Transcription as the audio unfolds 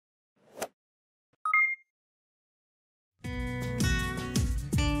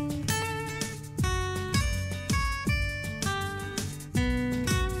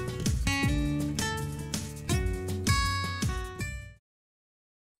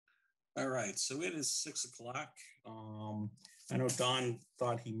All right, so it is 6 o'clock. I know Don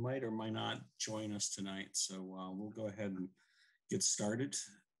thought he might or might not join us tonight, so we'll go ahead and get started.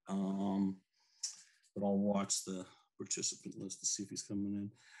 But I'll watch the participant list to see if he's coming in.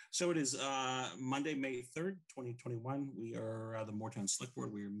 So it is Monday, May 3rd, 2021. We are the Moretown Select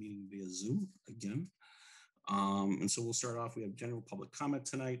Board. We are meeting via Zoom again. And so we'll start off. We have general public comment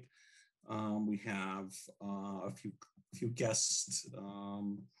tonight. We have a few guests,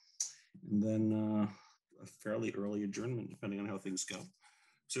 and then a fairly early adjournment, depending on how things go.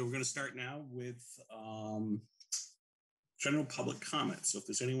 So we're going to start now with general public comment. So if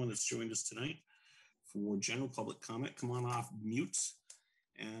there's anyone that's joined us tonight for general public comment, come on off mute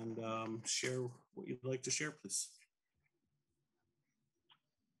and share what you'd like to share, please.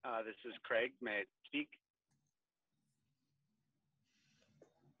 This is Craig. May I speak?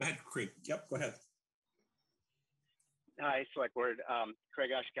 Go ahead, Craig. Yep, go ahead. Hi, Select Board.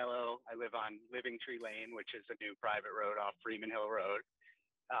 Craig Ashkello. I live on Living Tree Lane, which is a new private road off Freeman Hill Road.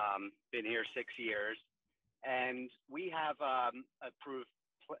 Been here 6 years. And we have approved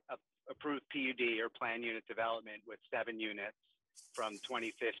PUD or plan unit development with 7 units from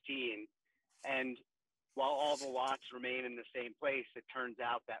 2015. And while all the lots remain in the same place, it turns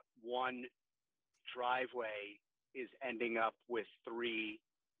out that one driveway is ending up with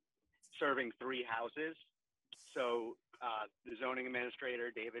serving 3 houses. So the zoning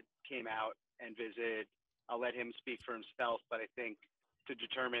administrator, David, came out and visited. I'll let him speak for himself, but I think to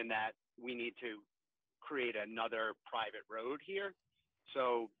determine that we need to create another private road here.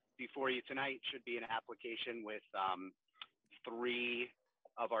 So before you tonight should be an application with 3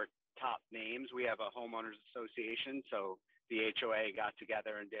 of our top names. We have a homeowners association, so the HOA got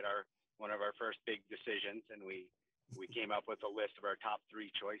together and did one of our first big decisions, and we came up with a list of our top 3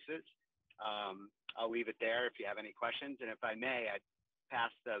 choices. I'll leave it there if you have any questions. And if I may, I'd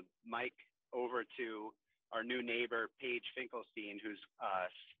pass the mic over to our new neighbor, Paige Finkelstein, who's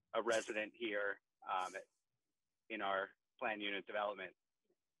a resident here in our plan unit development.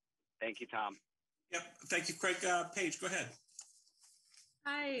 Thank you, Tom. Yep, thank you, Craig. Paige, go ahead.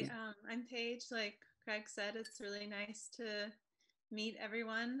 Hi, I'm Paige. Like Craig said, it's really nice to meet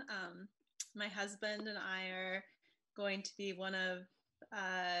everyone. My husband and I are going to be one of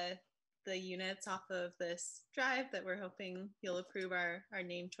the units off of this drive that we're hoping you'll approve our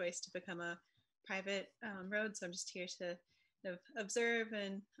name choice to become a private road. So I'm just here to kind of observe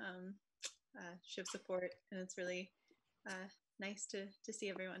and show support, and it's really nice to see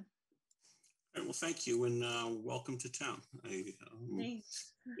everyone. All right, well, thank you, and welcome to town.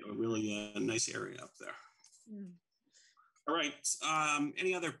 Thanks. A really nice area up there. Mm. All right,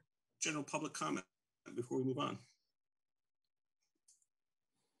 any other general public comment before we move on?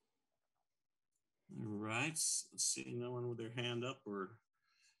 All right, seeing no one with their hand up or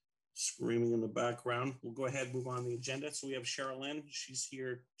screaming in the background, we'll go ahead and move on the agenda. So we have Cheryl Lynn. She's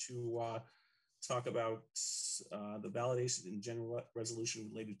here to talk about the validation and general resolution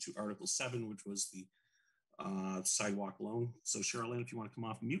related to Article 7, which was the sidewalk loan. So Cheryl Lynn, if you want to come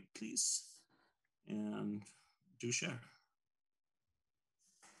off mute, please, and do share.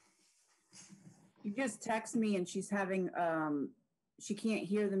 You just text me and she's having, she can't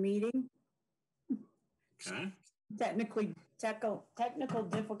hear the meeting. Okay. Technical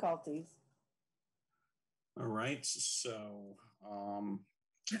difficulties. All right. So,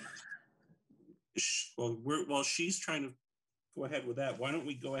 while she's trying to go ahead with that, why don't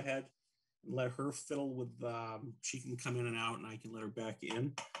we go ahead and let her fiddle with, she can come in and out and I can let her back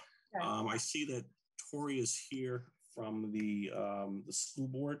in. Okay. I see that Tori is here from the school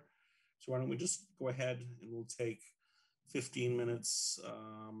board. So why don't we just go ahead and we'll take 15 minutes,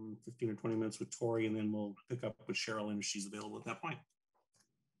 15 or 20 minutes with Tori, and then we'll pick up with Cheryl if she's available at that point.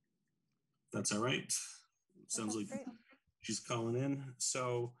 That's all right. Sounds like great. She's calling in.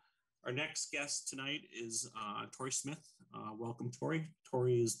 So our next guest tonight is Tori Smith. Welcome, Tori.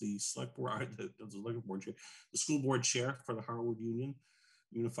 Tori is the select board, the school board chair for the Harwood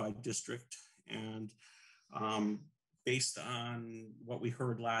Unified District. And based on what we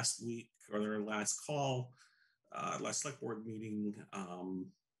heard last week or their last call, last select board meeting,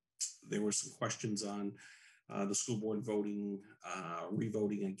 there were some questions on the school board voting,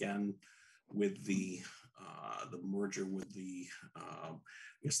 revoting again with the merger with the, I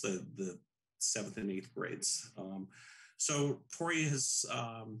guess the 7th and 8th grades. So Tori has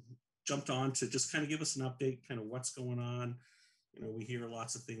jumped on to just kind of give us an update, kind of what's going on. You know, we hear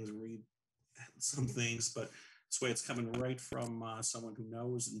lots of things, read some things, but this way it's coming right from someone who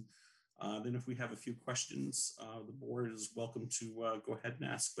knows. And then if we have a few questions, the board is welcome to go ahead and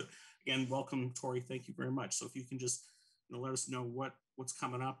ask. But again, welcome, Tori. Thank you very much. So if you can just let us know what's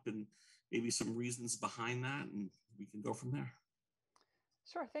coming up and maybe some reasons behind that, and we can go from there.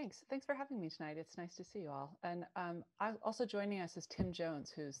 Sure, thanks. Thanks for having me tonight. It's nice to see you all. And also joining us is Tim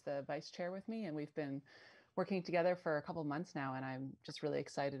Jones, who's the vice chair with me, and we've been working together for a couple months now, and I'm just really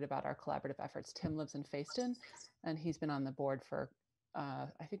excited about our collaborative efforts. Tim lives in Facein, and he's been on the board for,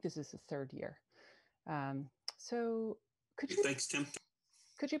 I think this is the third year. So Thanks, Tim.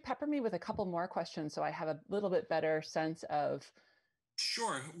 Could you pepper me with a couple more questions so I have a little bit better sense of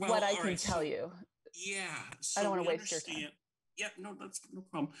Sure. What I can tell you? Yeah. So I don't want to waste your time. Yeah, no, that's no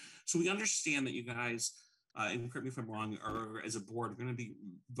problem. So we understand that you guys, and correct me if I'm wrong, are as a board going to be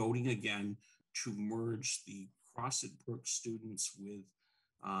voting again to merge the Crossett Brook students with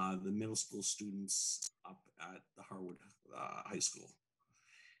the middle school students up at the Harwood High School.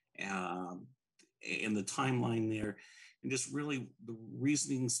 And the timeline there, and just really the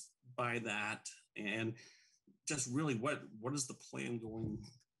reasonings by that, and just really what is the plan going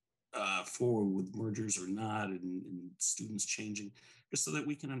forward with mergers or not, and students changing, just so that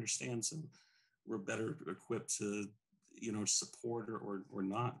we can understand, so we're better equipped to, support or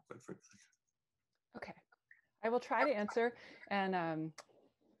not, quite frankly. Okay, I will try to answer and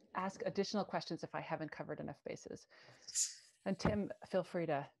ask additional questions if I haven't covered enough bases. And Tim, feel free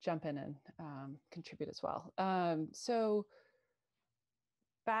to jump in and contribute as well. So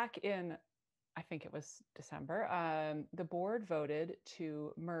back in, I think it was December, the board voted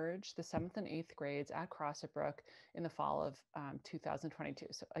to merge the 7th and 8th grades at Crossett Brook in the fall of 2022.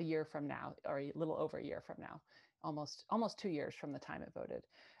 So a year from now, or a little over a year from now, almost 2 years from the time it voted.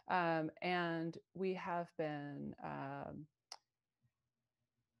 And we have been,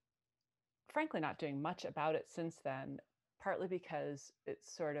 frankly, not doing much about it since then, partly because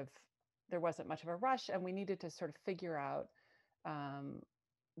it's there wasn't much of a rush, and we needed to sort of figure out,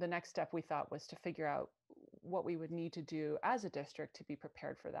 the next step we thought was to figure out what we would need to do as a district to be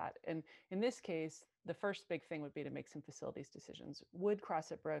prepared for that. And in this case, the first big thing would be to make some facilities decisions. Would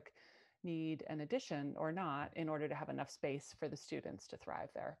Crossett Brook need an addition or not in order to have enough space for the students to thrive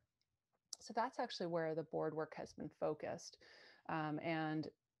there? So that's actually where the board work has been focused. And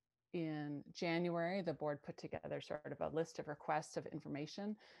in January, the board put together sort of a list of requests of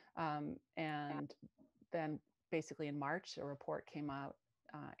information. And then basically in March, a report came out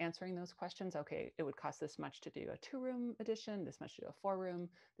answering those questions. Okay, it would cost this much to do a 2-room addition, this much to do a 4-room,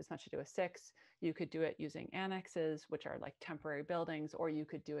 this much to do a 6. You could do it using annexes, which are like temporary buildings, or you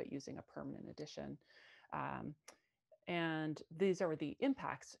could do it using a permanent addition. And these are the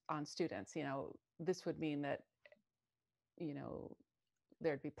impacts on students. This would mean that,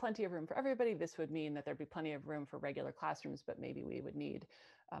 there'd be plenty of room for everybody. This would mean that there'd be plenty of room for regular classrooms, but maybe we would need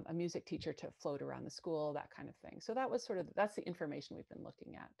a music teacher to float around the school, that kind of thing. So that's the information we've been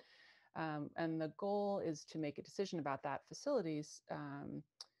looking at. And the goal is to make a decision about that facilities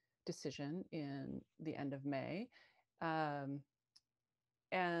decision in the end of May. And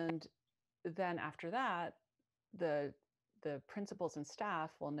then after that, the principals and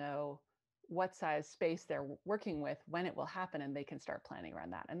staff will know what size space they're working with, when it will happen, and they can start planning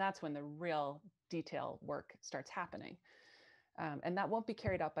around that. And that's when the real detail work starts happening. And that won't be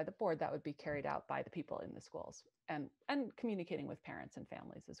carried out by the board, that would be carried out by the people in the schools, and communicating with parents and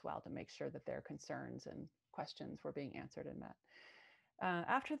families as well to make sure that their concerns and questions were being answered and met.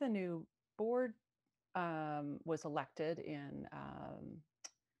 After the new board was elected in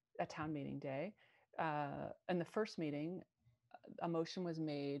a town meeting day, in the first meeting, a motion was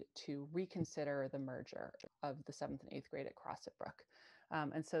made to reconsider the merger of the 7th and 8th grade at Crossett Brook.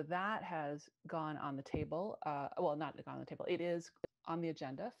 And so that has gone on the table. Well, not gone on the table. It is on the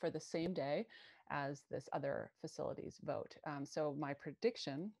agenda for the same day as this other facilities vote. So my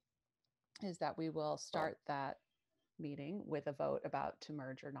prediction is that we will start that meeting with a vote about to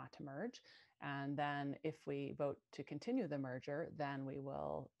merge or not to merge. And then if we vote to continue the merger, then we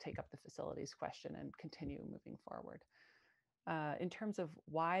will take up the facilities question and continue moving forward. In terms of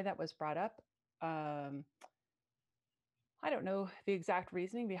why that was brought up, I don't know the exact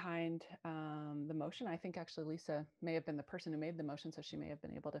reasoning behind the motion. I think actually Lisa may have been the person who made the motion, so she may have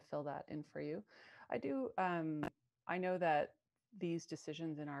been able to fill that in for you. I know that these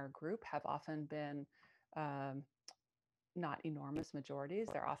decisions in our group have often been not enormous majorities.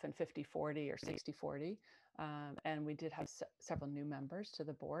 They're often 50-40 or 60-40. And we did have several new members to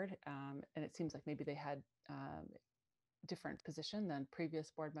the board. And it seems like maybe they had different position than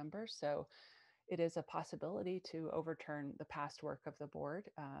previous board members. So it is a possibility to overturn the past work of the board.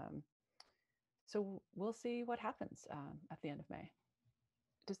 So we'll see what happens at the end of May.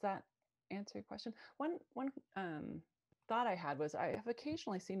 Does that answer your question? One thought I had was I have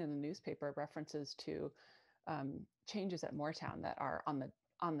occasionally seen in the newspaper references to changes at Moretown that are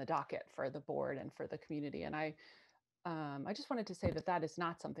on the docket for the board and for the community. And I just wanted to say that that is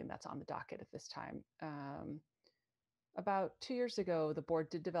not something that's on the docket at this time. About 2 years ago, the board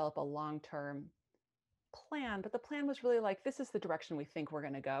did develop a long-term plan, but the plan was really like, this is the direction we think we're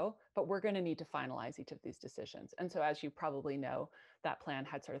going to go, but we're going to need to finalize each of these decisions. And so, as you probably know, that plan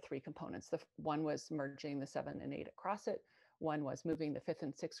had sort of three components. The one was merging the 7 and 8 at Crossit. One was moving the 5th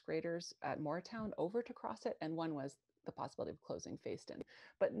and 6th graders at Moretown over to Crossit, and one was the possibility of closing Facein.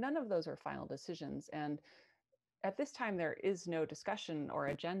 But none of those are final decisions. And at this time, there is no discussion or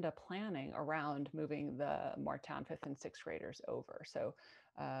agenda planning around moving the Moretown 5th and 6th graders over. So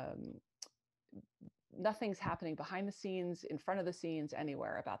nothing's happening behind the scenes, in front of the scenes,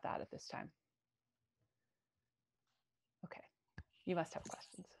 anywhere about that at this time. Okay, you must have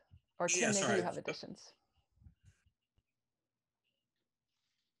questions. Or Tim, maybe you have additions.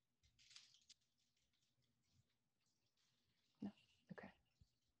 No? Okay.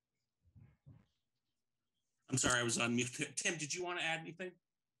 I'm sorry, I was on mute. Tim, did you want to add anything?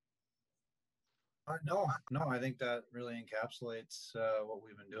 No, I think that really encapsulates what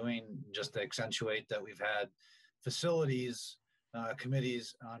we've been doing, just to accentuate that we've had facilities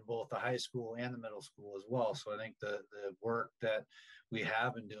committees on both the high school and the middle school as well. So I think the work that we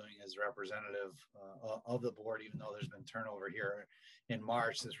have been doing is representative of the board, even though there's been turnover here in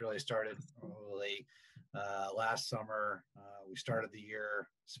March. This really started probably last summer. We started the year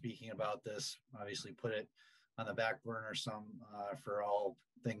speaking about this, obviously put it on the back burner some for all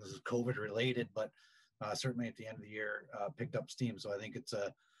things COVID related, but certainly at the end of the year picked up steam. So I think it's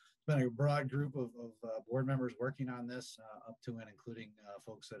been a broad group of board members working on this, up to and including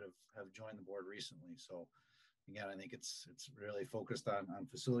folks that have joined the board recently. So again, I think it's really focused on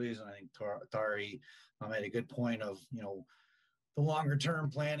facilities, and I think Tari made a good point of, you know, the longer term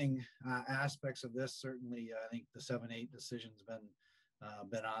planning aspects of this. Certainly, I think the 7-8 decision's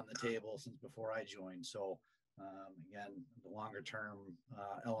been on the table since before I joined. So again, the longer term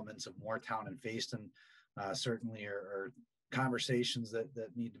elements of Moretown and Facein certainly are conversations that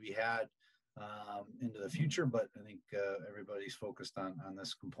need to be had into the future, but I think everybody's focused on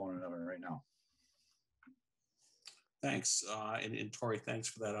this component of it right now. Thanks, and Tori, thanks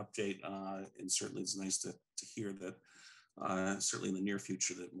for that update. And certainly it's nice to hear that certainly in the near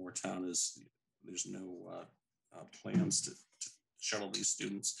future that Moretown there's no plans to shuttle these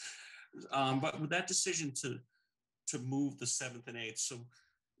students. But with that decision to move the 7th and 8th, so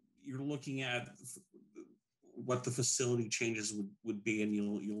you're looking at what the facility changes would be, and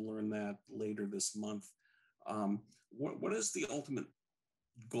you'll learn that later this month. What is the ultimate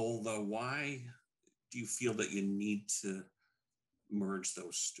goal, though? Why do you feel that you need to merge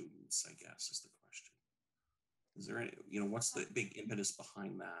those students, I guess, is the question. Is there any, what's the big impetus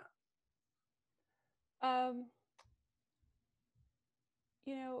behind that?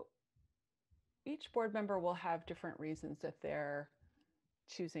 Each board member will have different reasons that they're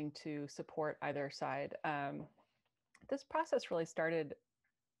choosing to support either side. This process really started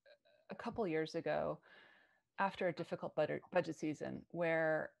a couple years ago after a difficult budget season,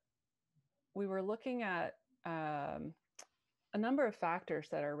 where we were looking at a number of factors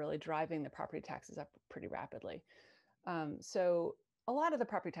that are really driving the property taxes up pretty rapidly. So a lot of the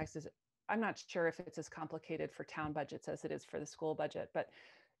property taxes, I'm not sure if it's as complicated for town budgets as it is for the school budget, but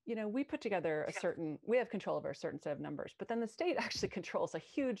we put together we have control over a certain set of numbers, but then the state actually controls a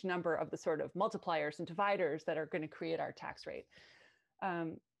huge number of the sort of multipliers and dividers that are going to create our tax rate.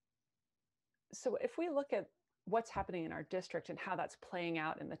 So if we look at what's happening in our district and how that's playing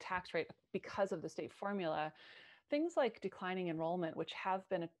out in the tax rate because of the state formula, things like declining enrollment, which have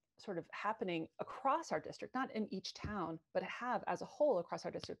been sort of happening across our district, not in each town, but have as a whole across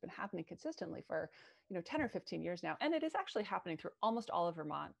our district been happening consistently for 10 or 15 years now. And it is actually happening through almost all of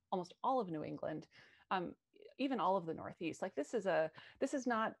Vermont, almost all of New England, even all of the Northeast. Like this is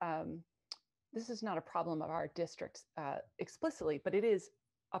not a problem of our district explicitly, but it is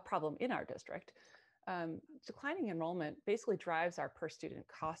a problem in our district. Declining enrollment basically drives our per student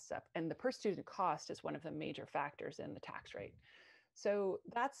costs up, and the per student cost is one of the major factors in the tax rate. So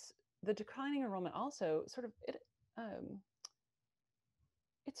that's the declining enrollment also sort of,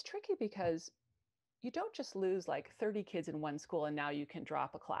 it's tricky because you don't just lose like 30 kids in one school and now you can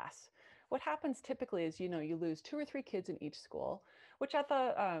drop a class. What happens typically is, you lose 2 or 3 kids in each school, which at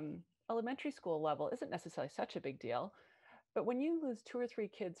the elementary school level isn't necessarily such a big deal. But when you lose 2 or 3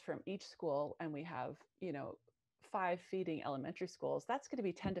 kids from each school, and we have, 5 feeding elementary schools, that's going to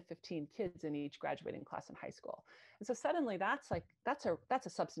be 10 to 15 kids in each graduating class in high school. And so suddenly that's a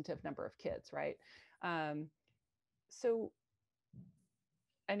substantive number of kids, right? So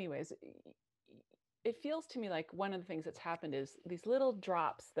anyways, it feels to me like one of the things that's happened is these little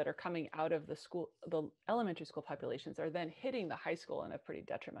drops that are coming out of the elementary school populations are then hitting the high school in a pretty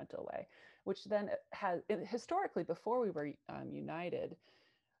detrimental way, which then has historically, before we were united,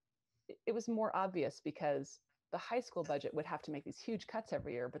 it was more obvious because the high school budget would have to make these huge cuts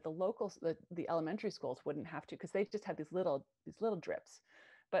every year, but the locals, the elementary schools wouldn't have to, because they just had these little drips.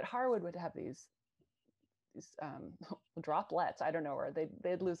 But Harwood would have these droplets, I don't know, or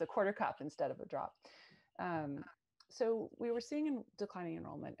they'd lose a quarter cup instead of a drop. So we were seeing declining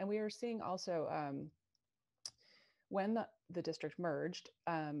enrollment, and we were seeing also when the district merged,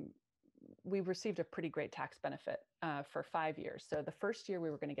 we received a pretty great tax benefit for 5 years. So the first year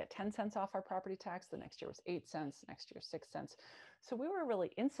we were going to get 10 cents off our property tax. The next year was 8 cents, next year 6 cents. So we were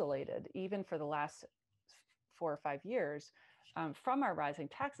really insulated even for the last 4 or 5 years from our rising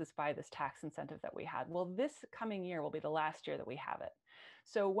taxes by this tax incentive that we had. Well, this coming year will be the last year that we have it.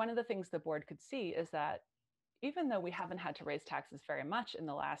 So one of the things the board could see is that even though we haven't had to raise taxes very much in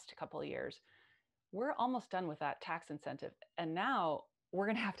the last couple of years, we're almost done with that tax incentive. And now we're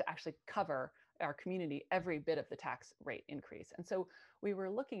going to have to actually cover our community every bit of the tax rate increase. And so we were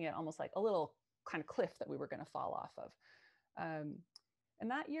looking at almost like a little kind of cliff that we were going to fall off of. And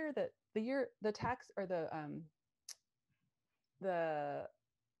that year, the tax or the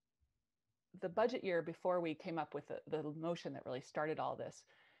budget year before we came up with the motion that really started all this,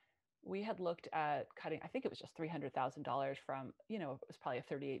 we had looked at cutting, I think it was just $300,000 from, it was probably a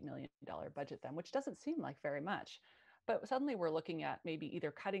 $38 million budget then, which doesn't seem like very much. But suddenly we're looking at maybe either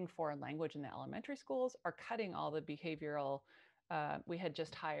cutting foreign language in the elementary schools or cutting all the behavioral. We had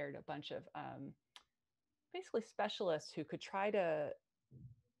just hired a bunch of basically specialists who could try to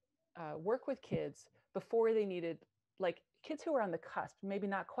work with kids before they needed, like kids who were on the cusp, maybe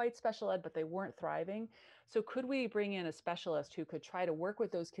not quite special ed, but they weren't thriving. So could we bring in a specialist who could try to work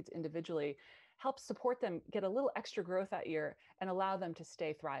with those kids individually, help support them, get a little extra growth that year, and allow them to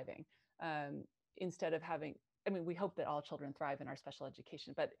stay thriving instead of having, we hope that all children thrive in our special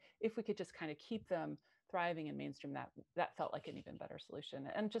education, but if we could just kind of keep them thriving in mainstream, that felt like an even better solution.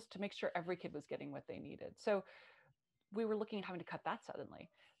 And just to make sure every kid was getting what they needed. So we were looking at having to cut that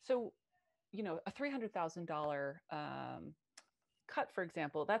suddenly. So, a $300,000 cut, for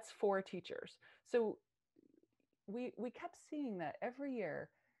example, that's 4 teachers. So we kept seeing that every year,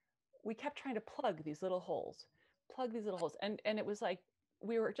 we kept trying to plug these little holes. And it was like,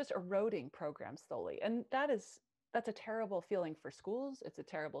 we were just eroding programs slowly. And that's a terrible feeling for schools. It's a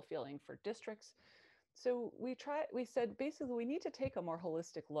terrible feeling for districts. So we said, basically, we need to take a more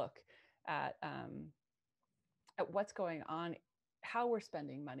holistic look at what's going on, how we're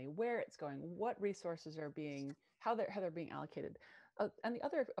spending money, where it's going, what resources are how they're being allocated. And the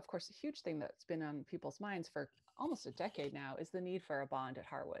other, of course, huge thing that's been on people's minds for almost a decade now is the need for a bond at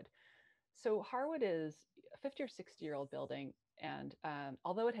Harwood. So Harwood is a 50 or 60-year-old building. And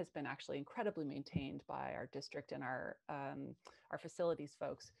although it has been actually incredibly maintained by our district and our facilities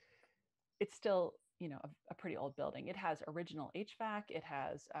folks, it's still, a pretty old building. It has original HVAC. It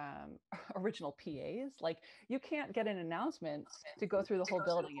has original PAs. Like, you can't get an announcement to go through the whole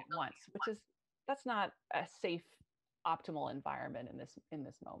building at once, that's not a safe, optimal environment in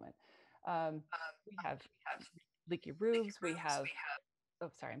this moment. We have leaky roofs. We have, oh,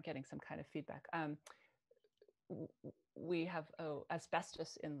 sorry, I'm getting some kind of feedback. We have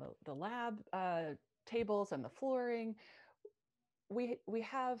asbestos in the lab tables and the flooring. We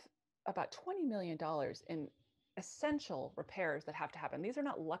have about $20 million in essential repairs that have to happen. These are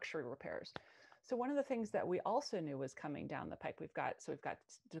not luxury repairs. So one of the things that we also knew was coming down the pipe, we've got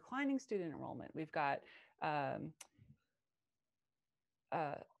declining student enrollment. We've got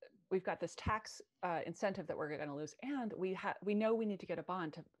this tax incentive that we're going to lose, and we know we need to get a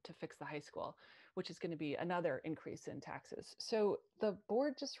bond to fix the high school, which is going to be another increase in taxes. So the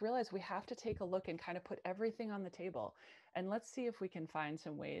board just realized we have to take a look and kind of put everything on the table, and let's see if we can find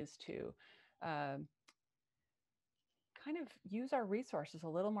some ways to kind of use our resources a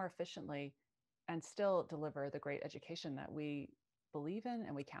little more efficiently and still deliver the great education that we believe in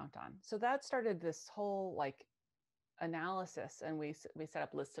and we count on. So that started this whole analysis, and we set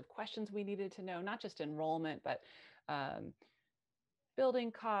up lists of questions we needed to know, not just enrollment, but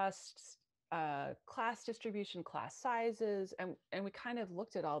building costs, class distribution, class sizes, and we kind of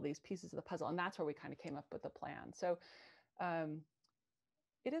looked at all these pieces of the puzzle, and that's where we kind of came up with the plan. So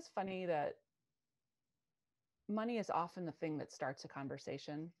it is funny that money is often the thing that starts a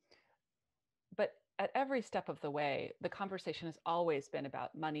conversation, but at every step of the way, the conversation has always been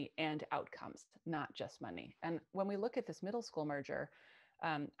about money and outcomes, not just money. And when we look at this middle school merger,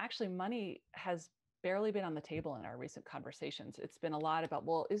 actually money has barely been on the table in our recent conversations. It's been a lot about,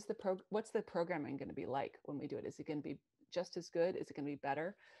 well, what's the programming going to be like when we do it? Is it going to be just as good? Is it going to be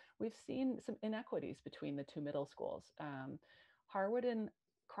better? We've seen some inequities between the two middle schools. Harwood and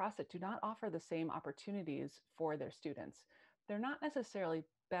Crossett do not offer the same opportunities for their students. They're not necessarily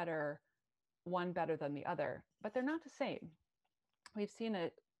one better than the other, but they're not the same. We've seen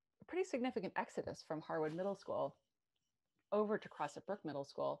a pretty significant exodus from Harwood Middle School over to Crossett Brook Middle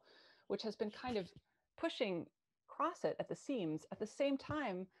School, which has been kind of pushing Crossett at the seams at the same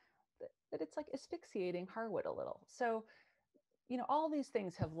time that it's like asphyxiating Harwood a little. So, all these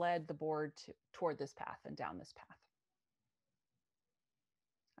things have led the board toward this path and down this path.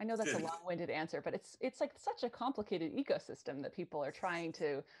 I know that's a long-winded answer, but it's like such a complicated ecosystem that people are trying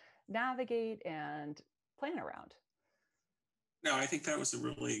to navigate and plan around. No, I think that was a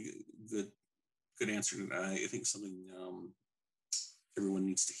really good answer. I think something everyone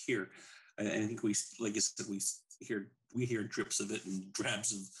needs to hear. I think like I said, we hear drips of it and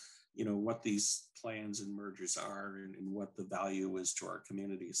drabs of, what these plans and mergers are and what the value is to our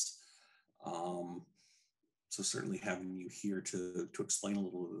communities. So certainly having you here to explain a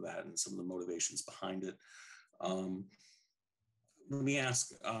little bit of that and some of the motivations behind it. Let me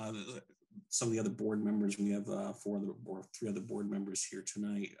ask some of the other board members. We have 3 other board members here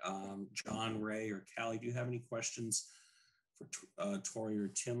tonight. John, Ray, or Callie, do you have any questions for Tori or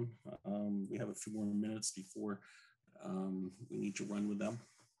Tim? We have a few more minutes before we need to run with them.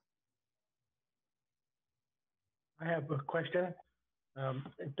 I have a question.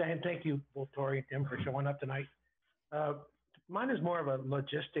 And thank you, both Tori and Tim, for showing up tonight. Mine is more of a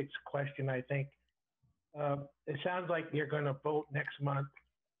logistics question, I think. It sounds like you're going to vote next month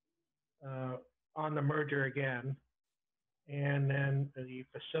on the merger again, and then the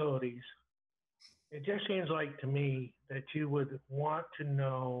facilities. It just seems like to me that you would want to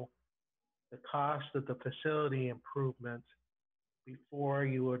know the cost of the facility improvements before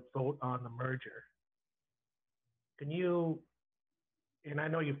you would vote on the merger. Can you, and I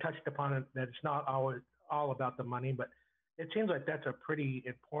know you've touched upon it, that it's not always all about the money, but it seems like that's a pretty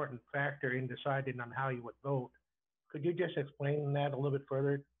important factor in deciding on how you would vote. Could you just explain that a little bit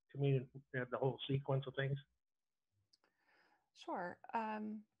further to me, the whole sequence of things? Sure.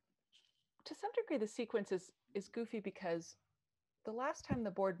 To some degree, the sequence is goofy because the last time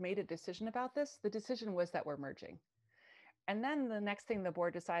the board made a decision about this, the decision was that we're merging. And then the next thing the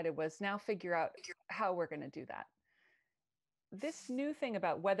board decided was now figure out how we're going to do that. This new thing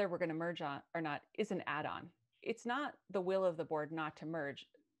about whether we're going to merge on or not is an add-on. It's not the will of the board not to merge.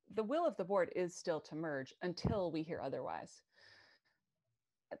 The will of the board is still to merge until we hear otherwise.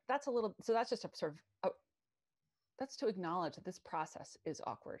 That's just a sort of, that's to acknowledge that this process is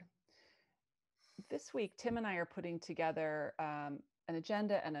awkward. This week, Tim and I are putting together an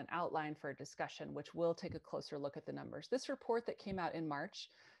agenda and an outline for a discussion, which will take a closer look at the numbers. This report that came out in March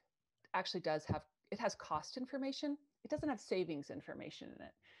actually has cost information. It doesn't have savings information in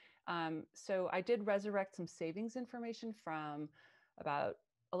it. So I did resurrect some savings information from about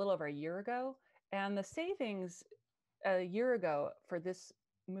a little over a year ago. And the savings a year ago for this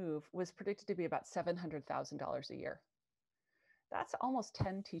move was predicted to be about $700,000 a year. That's almost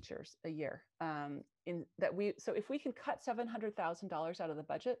 10 teachers a year. So if we can cut $700,000 out of the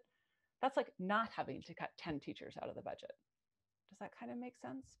budget, that's like not having to cut 10 teachers out of the budget. Does that kind of make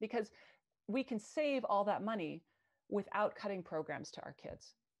sense? Because we can save all that money without cutting programs to our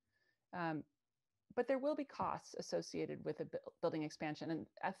kids. But there will be costs associated with a building expansion. And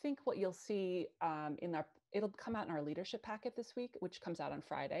I think what you'll see it'll come out in our leadership packet this week, which comes out on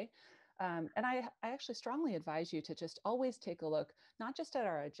Friday. And I actually strongly advise you to just always take a look, not just at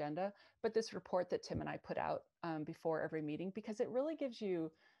our agenda, but this report that Tim and I put out before every meeting, because it really gives you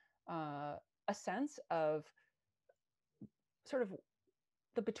a sense of sort of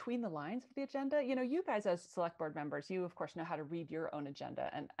the between the lines of the agenda. You guys as select board members, you of course know how to read your own agenda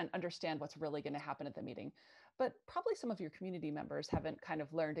and understand what's really going to happen at the meeting. But probably some of your community members haven't kind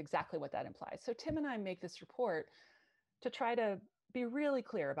of learned exactly what that implies. So Tim and I make this report to try to be really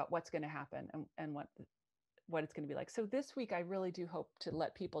clear about what's going to happen and what it's going to be like. So this week, I really do hope to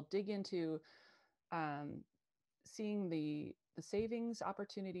let people dig into seeing the savings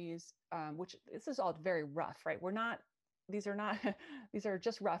opportunities, which this is all very rough, right? These are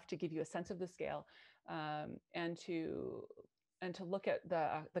just rough to give you a sense of the scale, and to look at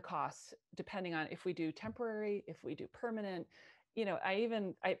the costs depending on if we do temporary, if we do permanent,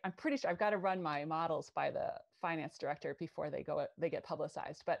 I'm pretty sure I've got to run my models by the finance director before they get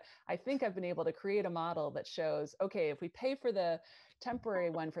publicized. But I think I've been able to create a model that shows, okay, if we pay for the temporary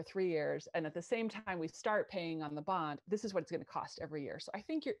one for 3 years, and at the same time we start paying on the bond, this is what it's going to cost every year. So I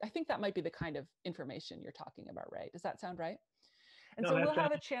think that might be the kind of information you're talking about, right? Does that sound right? And so we'll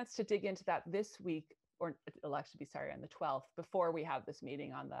have a chance to dig into that this week, or it'll actually be, sorry, on the 12th, before we have this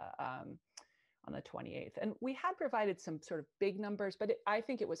meeting on the 28th. And we had provided some sort of big numbers, but I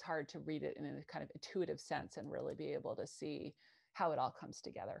think it was hard to read it in a kind of intuitive sense and really be able to see how it all comes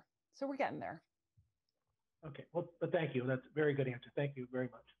together. So we're getting there. Okay, well, but thank you. That's a very good answer. Thank you very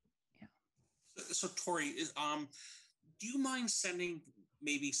much. Yeah. So Tori, do you mind sending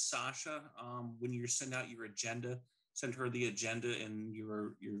maybe Sasha, when you send out your agenda, send her the agenda and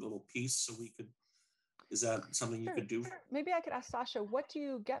your little piece so we could, is that something you could do? Maybe I could ask Sasha, what do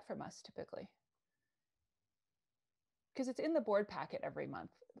you get from us typically? Because it's in the board packet every month.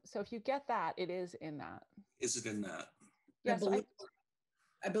 So if you get that, it is in that. Is it in that? Yes.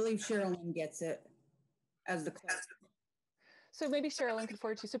 I believe Sherilyn gets it as the clerk. So maybe Sherilyn could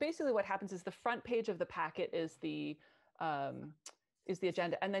forward to you. So basically what happens is the front page of the packet is the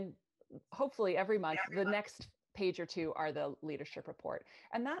agenda. And then hopefully every month, the next page or two are the leadership report.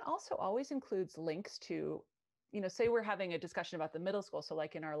 And that also always includes links to, say we're having a discussion about the middle school. So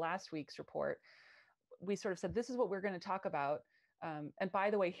like in our last week's report, we sort of said, this is what we're going to talk about. And by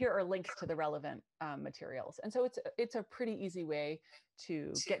the way, here are links to the relevant materials. And so it's a pretty easy way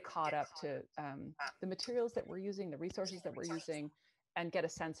to get caught up to the materials that we're using, the resources that we're using, and get a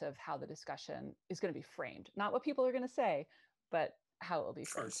sense of how the discussion is going to be framed. Not what people are going to say, but how it will be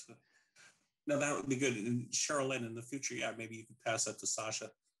framed. No, that would be good. And Sherilyn, in the future, yeah, maybe you could pass that to Sasha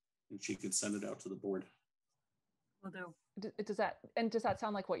and she could send it out to the board. Will do. Does that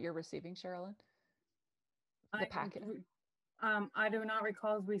sound like what you're receiving, Sherilyn? The packet? I do not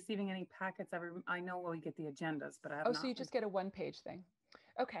recall receiving any packets. I know we get the agendas, but I have not. So you just get a one-page thing.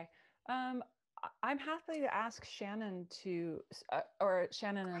 Okay. I'm happy to ask Shannon or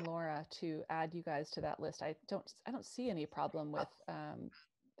Shannon and Laura to add you guys to that list. I don't see any problem with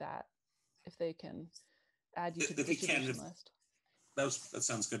that if they can add you to the distribution list. That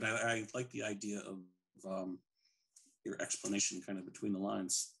sounds good. I like the idea of your explanation kind of between the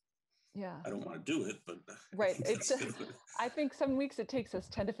lines. Yeah. I don't want to do it, but right. I think some weeks it takes us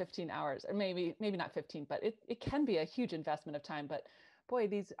 10 to 15 hours, or maybe not 15, but it can be a huge investment of time. But boy,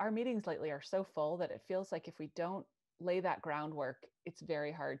 our meetings lately are so full that it feels like if we don't lay that groundwork, it's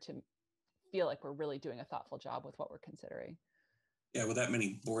very hard to feel like we're really doing a thoughtful job with what we're considering. Yeah, with that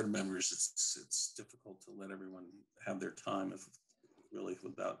many board members, it's difficult to let everyone have their time with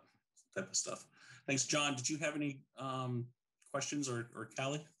that type of stuff. Thanks, John. Did you have any questions or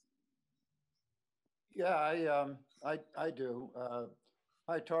Callie? Yeah, I do.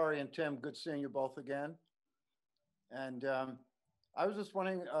 Hi, Tori and Tim. Good seeing you both again. And I was just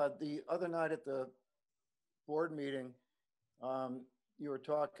wondering, the other night at the board meeting, you were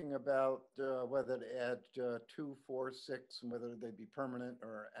talking about whether to add 2, 4, 6, and whether they'd be permanent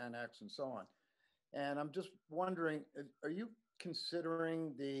or annex and so on. And I'm just wondering, are you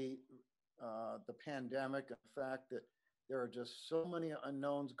considering the pandemic, the fact that there are just so many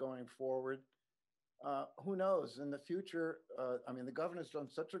unknowns going forward? Who knows in the future? I mean, the governor's done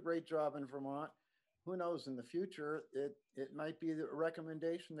such a great job in Vermont. Who knows in the future, it might be a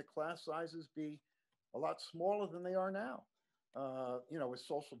recommendation that class sizes be a lot smaller than they are now, with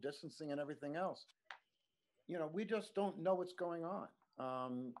social distancing and everything else. We just don't know what's going on.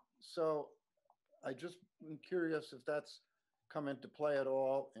 So I just am curious if that's come into play at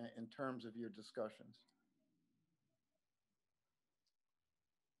all in terms of your discussions.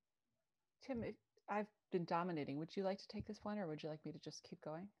 Tim, I've been dominating. Would you like to take this one, or would you like me to just keep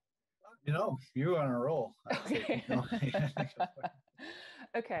going? You're on a roll. Okay.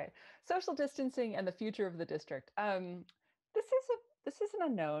 Okay. Social distancing and the future of the district. This is an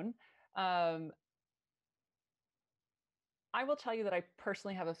unknown. I will tell you that I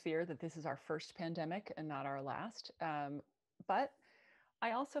personally have a fear that this is our first pandemic and not our last. But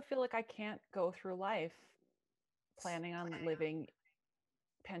I also feel like I can't go through life planning on living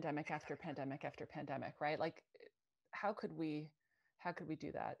pandemic after pandemic after pandemic, right? Like, how could we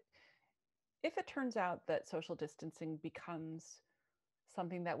do that? If it turns out that social distancing becomes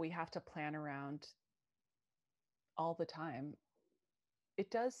something that we have to plan around all the time,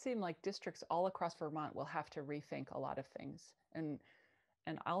 it does seem like districts all across Vermont will have to rethink a lot of things. And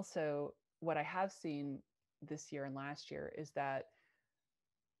also what I have seen this year and last year is that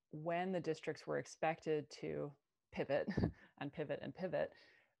when the districts were expected to pivot and pivot and pivot,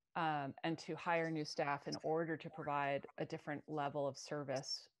 and to hire new staff in order to provide a different level of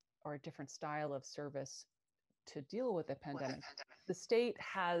service or a different style of service to deal with the pandemic. The state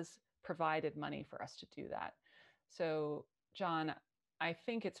has provided money for us to do that. So, John, I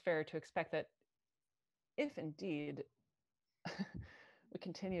think it's fair to expect that if indeed we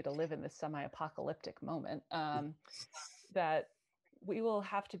continue to live in this semi-apocalyptic moment, that we will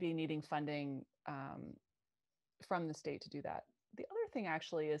have to be needing funding from the state to do that. The other thing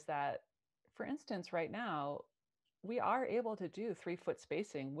actually is that, for instance, right now, we are able to do 3-foot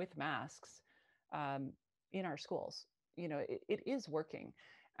spacing with masks in our schools. You know, it is working.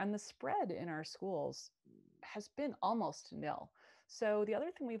 And the spread in our schools has been almost nil. So the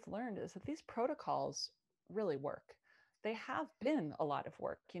other thing we've learned is that these protocols really work. They have been a lot of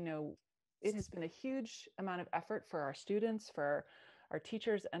work. You know, it has been a huge amount of effort for our students, for our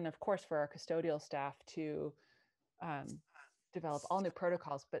teachers, and of course for our custodial staff to develop all new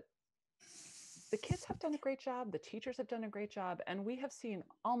protocols. But the kids have done a great job, the teachers have done a great job, and we have seen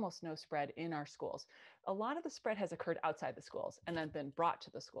almost no spread in our schools. A lot of the spread has occurred outside the schools and then been brought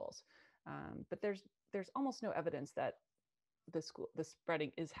to the schools. But there's almost no evidence that the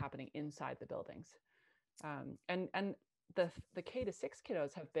spreading is happening inside the buildings. And the K to 6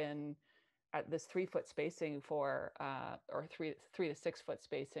 kiddos have been at this 3-foot spacing for, or 3 to 6 foot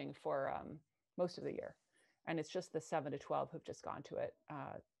spacing for most of the year. And it's just the 7 to 12 who've just gone to it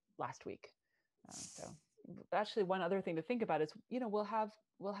last week. So actually one other thing to think about is, you know, we'll have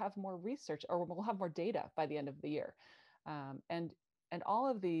more research, or we'll have more data by the end of the year. And all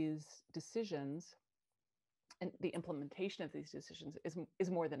of these decisions and the implementation of these decisions is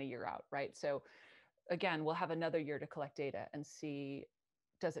more than a year out, right? So again, we'll have another year to collect data and see,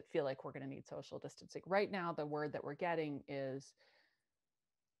 does it feel like we're going to need social distancing? Right now, the word that we're getting is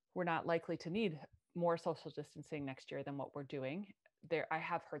we're not likely to need more social distancing next year than what we're doing. I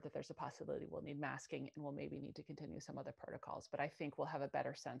have heard that there's a possibility we'll need masking and we'll maybe need to continue some other protocols, but I think we'll have a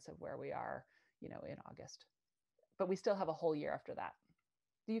better sense of where we are, you know, in August. But we still have a whole year after that.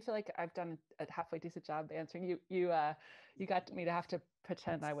 Do you feel like I've done a halfway decent job answering you? You got me to have to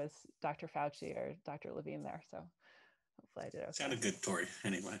pretend I was Dr. Fauci or Dr. Levine there, so hopefully I did okay. Sounded good, Tori.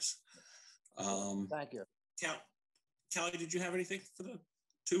 Anyways, thank you. Callie, did you have anything for the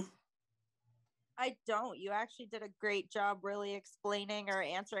two? I don't. You actually did a great job really explaining or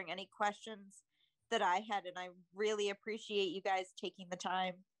answering any questions that I had. And I really appreciate you guys taking the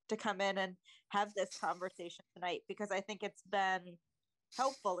time to come in and have this conversation tonight, because I think it's been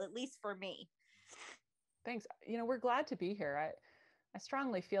helpful, at least for me. Thanks. You know, we're glad to be here. I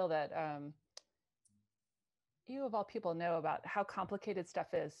strongly feel that you of all people know about how complicated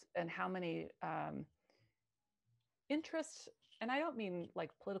stuff is and how many interests, and I don't mean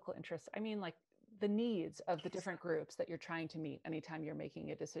like political interests, I mean like the needs of the different groups that you're trying to meet anytime you're making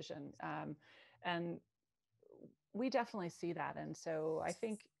a decision. And we definitely see that. And so I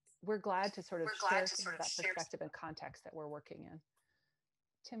think we're glad to sort of share some of that perspective and context that we're working in.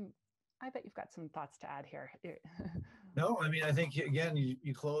 Tim, I bet you've got some thoughts to add here. No, I mean, I think, again,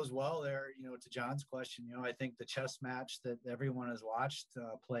 you closed well there, you know, to John's question. You know, I think the chess match that everyone has watched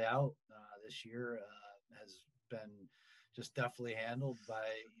play out this year has been just deftly handled by,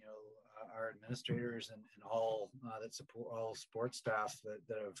 you know, our administrators and all that support, all sports staff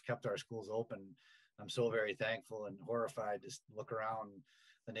that have kept our schools open. I'm so very thankful and horrified to look around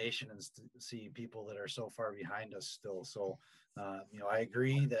the nation and see people that are so far behind us still. So, you know, I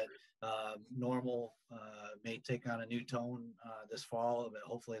agree that normal may take on a new tone this fall, but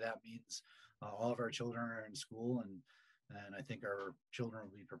hopefully that means all of our children are in school, and I think our children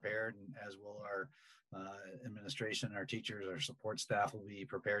will be prepared, and as will our administration, our teachers, our support staff will be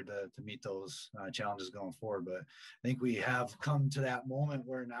prepared to meet those challenges going forward. But I think we have come to that moment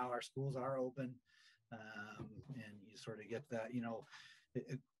where now our schools are open, and you sort of get that, you know,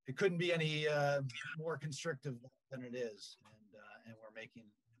 it couldn't be any more constrictive than it is, and we're making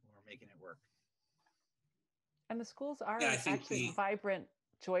it work. And the schools are actually vibrant,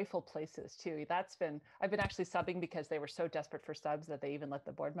 joyful places too. I've been actually subbing because they were so desperate for subs that they even let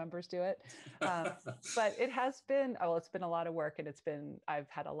the board members do it. But it has been, it's been a lot of work, and I've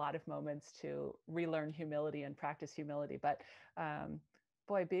had a lot of moments to relearn humility and practice humility. But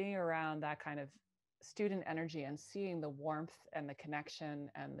boy, being around that kind of student energy and seeing the warmth and the connection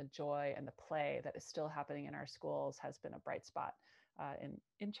and the joy and the play that is still happening in our schools has been a bright spot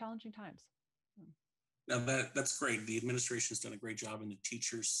in challenging times. Now that's great. The administration has done a great job, and the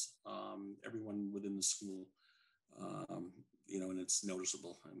teachers, everyone within the school, you know, and it's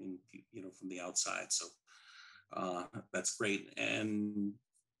noticeable. I mean, you know, from the outside. So that's great. And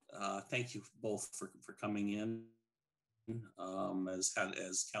thank you both for coming in.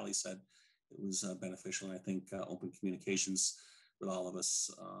 As Kelly said, it was beneficial, and I think open communications with all of us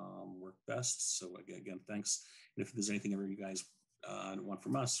worked best. So again, thanks. And if there's anything ever you guys want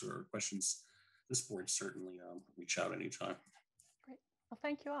from us or questions, this board certainly reach out anytime. Great. Well,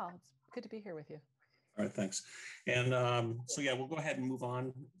 thank you all. It's good to be here with you. All right, thanks. And so yeah, we'll go ahead and move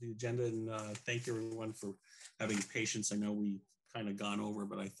on the agenda, and thank you everyone for having patience. I know we kind of gone over,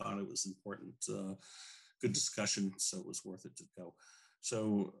 but I thought it was important. Good discussion, so it was worth it to go.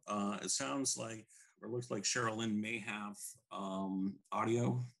 So it sounds like, or looks like Cheryl Lynn may have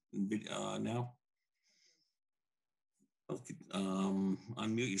audio and video now. Okay,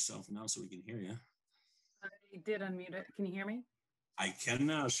 unmute yourself now so we can hear you. I did unmute it. Can you hear me? I can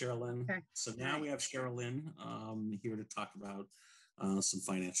now, Sherilyn. Okay. So now we have Sherilyn here to talk about some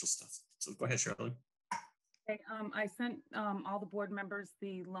financial stuff. So go ahead, Sherilyn. Okay, I sent all the board members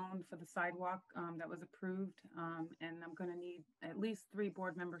the loan for the sidewalk that was approved, and I'm going to need at least 3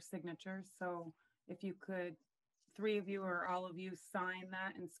 board member signatures. So if you could, 3 of you or all of you sign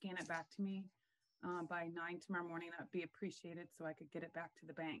that and scan it back to me by 9 tomorrow morning, that would be appreciated so I could get it back to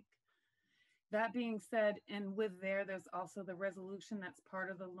the bank. That being said, and with there's also the resolution that's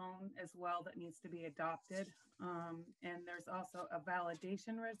part of the loan as well that needs to be adopted. And there's also a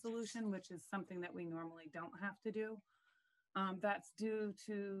validation resolution, which is something that we normally don't have to do. That's due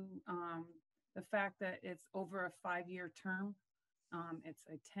to the fact that it's over a 5-year term. It's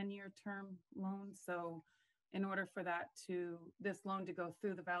a 10-year term loan. So in order for this loan to go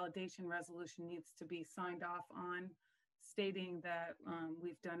through, the validation resolution needs to be signed off on, stating that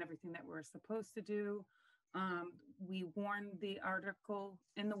we've done everything that we're supposed to do. We warned the article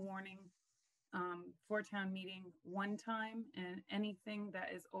in the warning for town meeting 1 time, and anything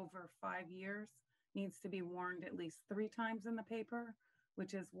that is over 5 years needs to be warned at least 3 times in the paper,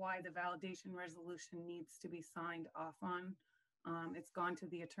 which is why the validation resolution needs to be signed off on. It's gone to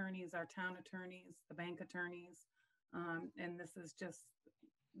the attorneys, our town attorneys, the bank attorneys, and this is just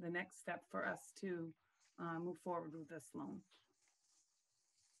the next step for us to move forward with this loan.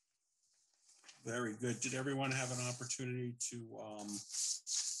 Very good. Did everyone have an opportunity to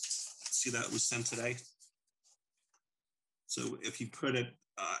see that it was sent today? So if you could,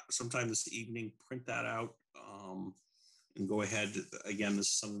 sometime this evening, print that out and go ahead. Again, this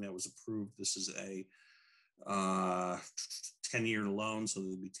is something that was approved. This is a 10-year loan, so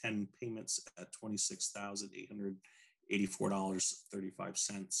there'll be 10 payments at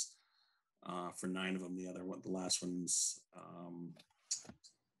 $26,884.35 for 9 of them. The last one's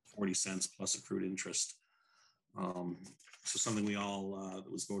 40 cents plus accrued interest. So something we all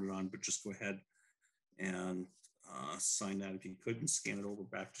that was voted on, but just go ahead and sign that if you could, and scan it over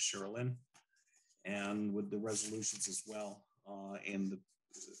back to Sherilyn, and with the resolutions as well, and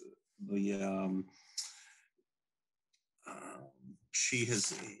she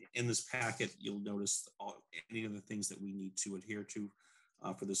has in this packet, you'll notice any of the things that we need to adhere to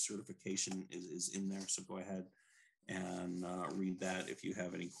for this certification is in there. So go ahead and read that if you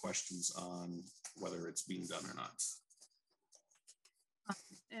have any questions on whether it's being done or not.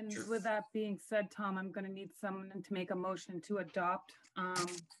 And sure. With that being said, Tom, I'm going to need someone to make a motion to adopt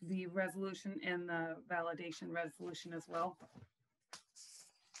the resolution and the validation resolution as well.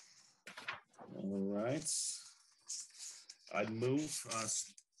 All right. I'd move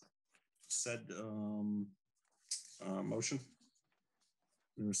said motion.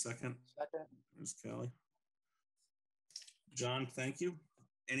 In a second. Second. There's Kelly. John, thank you.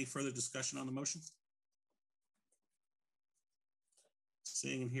 Any further discussion on the motion?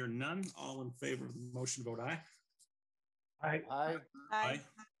 Seeing and hearing none, all in favor of the motion, vote aye. Aye. Aye. Aye.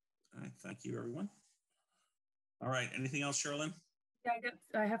 Aye. Thank you, everyone. All right. Anything else, Sherilyn? Yeah,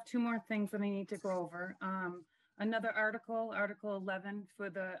 I have 2 more things that I need to go over. Another article 11 for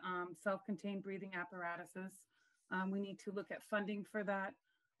the self-contained breathing apparatuses. We need to look at funding for that.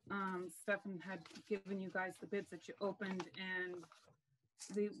 Stefan had given you guys the bids that you opened, and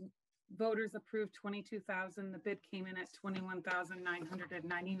the voters approved 22,000. The bid came in at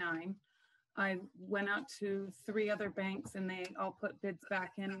 21,999. I went out to 3 other banks, and they all put bids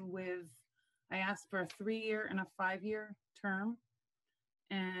back in with, I asked for a 3-year and a 5-year term.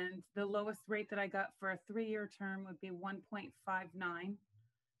 And the lowest rate that I got for a 3-year term would be 1.59.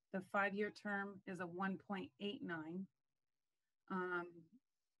 The 5-year term is a 1.89.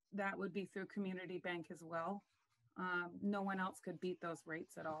 That would be through Community Bank as well. No one else could beat those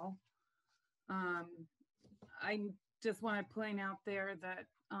rates at all. I just want to point out there that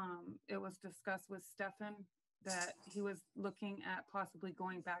it was discussed with Stefan that he was looking at possibly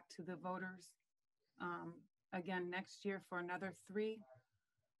going back to the voters again next year for another 3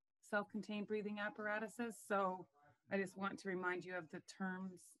 self-contained breathing apparatuses. So I just want to remind you of the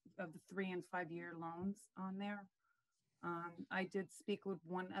terms of the 3 and 5 year loans on there. I did speak with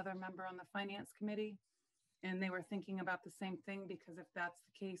one other member on the finance committee, and they were thinking about the same thing, because if that's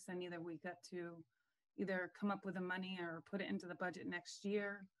the case, then either we got to either come up with the money or put it into the budget next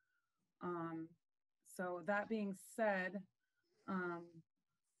year. So that being said,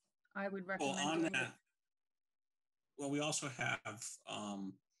 I would recommend doing it. Well, we also have,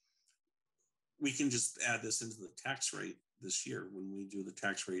 we can just add this into the tax rate this year when we do the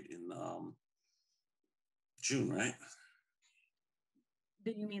tax rate in June, right?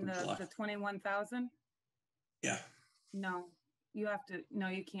 Do you mean the 21,000? Yeah. No, you have to, no,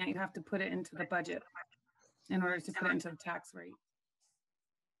 you can't. You have to put it into the budget in order to put it into the tax rate.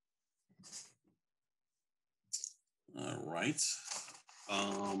 All right.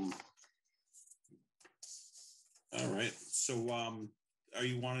 All right. So are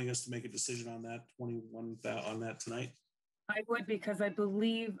you wanting us to make a decision on that 21,000 on that tonight? I would, because I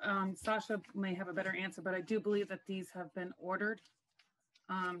believe Sasha may have a better answer, but I do believe that these have been ordered.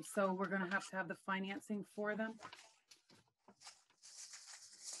 So we're going to have the financing for them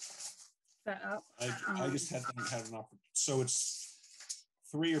set up. I just haven't had an opportunity. So it's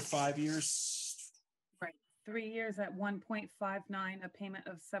 3 or 5 years? Right. 3 years at 1.59, a payment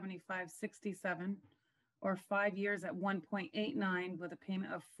of 75.67, or 5 years at 1.89 with a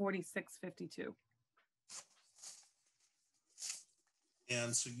payment of 46.52.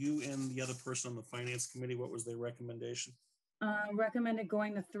 And so you and the other person on the finance committee, what was their recommendation? Recommended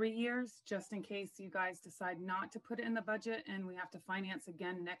going to 3 years, just in case you guys decide not to put it in the budget and we have to finance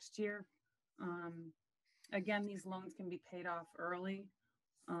again next year. Again, these loans can be paid off early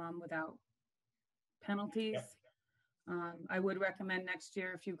without penalties. Yep. I would recommend next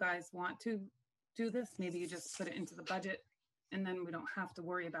year, if you guys want to do this, maybe you just put it into the budget and then we don't have to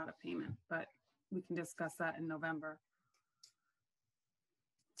worry about a payment, but we can discuss that in November.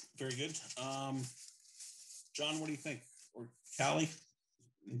 Very good. John, what do you think? Or Callie,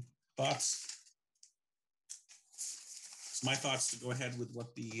 thoughts? It's my thoughts to go ahead with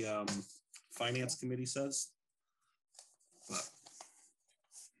what the finance committee says, but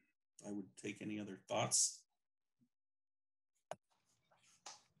I would take any other thoughts.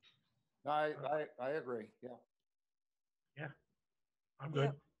 I agree. Yeah. Yeah, I'm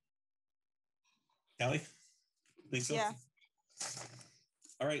good. Callie, think so? Yeah.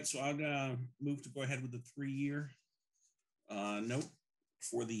 All right, so I'm gonna move to go ahead with the 3-year note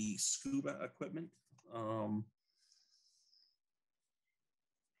for the scuba equipment.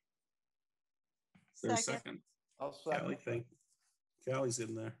 Is there a second? I'll second. Callie, thank you. Callie's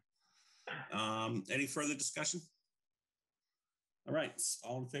in there. Any further discussion? All right,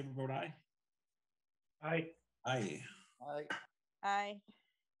 all in favor, vote aye. Aye. Aye. Aye. Aye.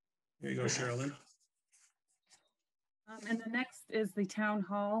 Here you go, Sherilyn. And the next is the town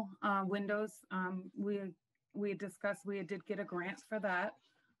hall windows. We discussed, we did get a grant for that.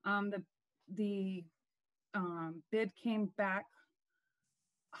 The bid came back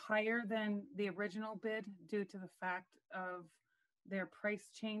higher than the original bid due to the fact of their price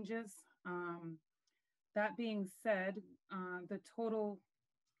changes. That being said, the total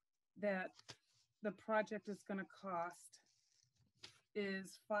that the project is going to cost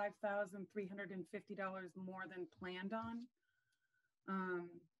is $5,350 more than planned on.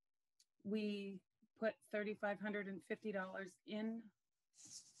 We put $3,550 in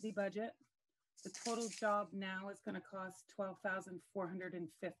the budget. The total job now is going to cost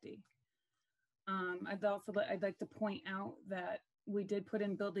 $12,450. I'd like to point out that we did put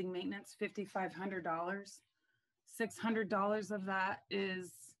in building maintenance $5,500. $600 of that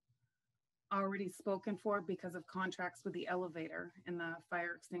is already spoken for because of contracts with the elevator and the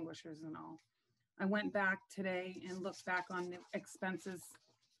fire extinguishers and all. I went back today and looked back on the expenses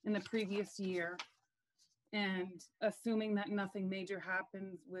in the previous year, and assuming that nothing major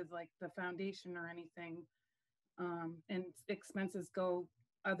happens with like the foundation or anything, and expenses go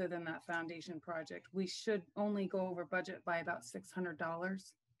other than that foundation project, we should only go over budget by about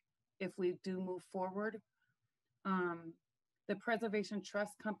 $600 if we do move forward. The Preservation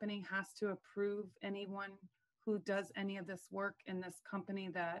Trust Company has to approve anyone who does any of this work, and this company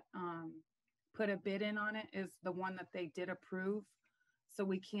that put a bid in on it is the one that they did approve. So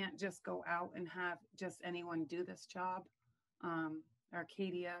we can't just go out and have just anyone do this job.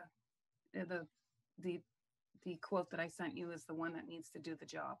 Arcadia, the quote that I sent you is the one that needs to do the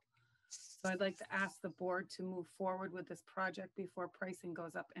job. So I'd like to ask the board to move forward with this project before pricing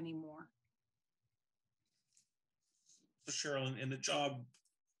goes up anymore. So Sherilyn, and the job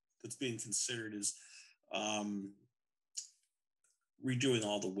that's being considered is redoing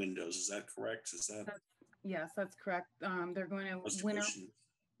all the windows. Is that correct? Is that Yes, that's correct. They're going to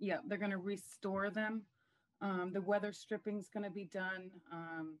they're going to restore them. The weather stripping is going to be done.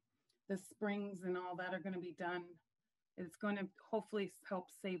 The springs and all that are going to be done. It's going to hopefully help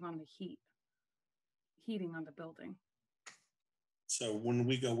save on the heating on the building. So when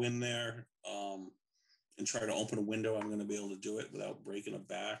we go in there and try to open a window, I'm going to be able to do it without breaking a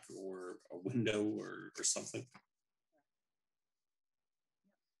back or a window or something.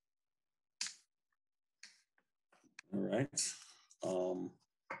 All right.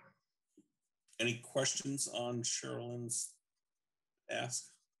 Any questions on Sherilyn's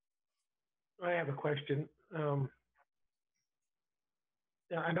ask? I have a question. And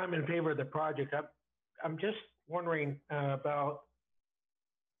I'm in favor of the project. I'm just wondering about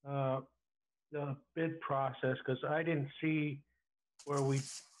the bid process, because I didn't see where we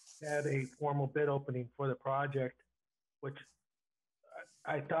had a formal bid opening for the project, which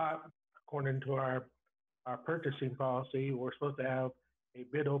I thought, according to our purchasing policy, we're supposed to have a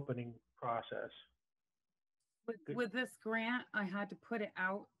bid opening process. With this grant, I had to put it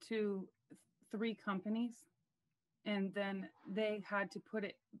out to 3 companies, and then they had to put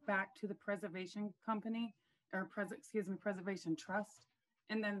it back to the preservation company, or preservation trust,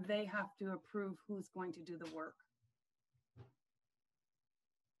 and then they have to approve who's going to do the work.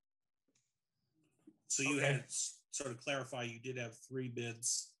 So you had, so to clarify, you did have 3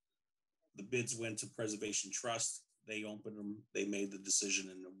 bids. The bids went to Preservation Trust. They opened them. They made the decision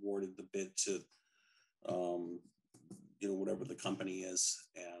and awarded the bid to, whatever the company is.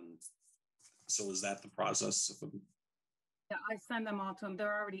 And so is that the process? Yeah, I send them all to them.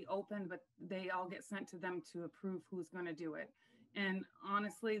 They're already open, but they all get sent to them to approve who's going to do it. And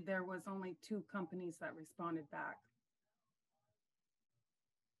honestly, there was only 2 companies that responded back.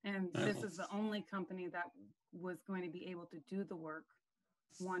 And this is the only company that was going to be able to do the work.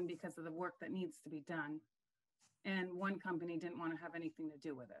 One, because of the work that needs to be done. And one company didn't want to have anything to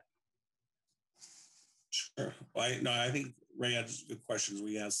do with it. Sure. Well, I think Ray had good questions.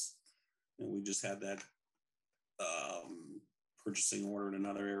 We asked, we just had that purchasing order in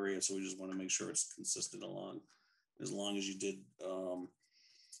another area. So we just want to make sure it's consistent along, as long as you did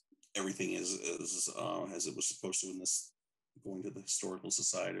everything as it was supposed to in this, going to the Historical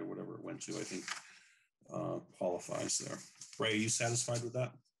Society or whatever it went to, I think qualifies there. Ray, are you satisfied with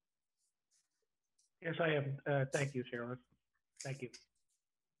that? Yes, I am. Thank you, Sherilyn. Thank you.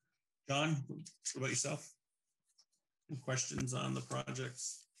 John, what about yourself? Any questions on the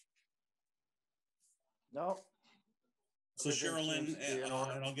projects? No. So Sherilyn, and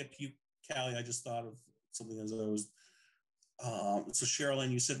I'll get to you, Callie. I just thought of something as I was. So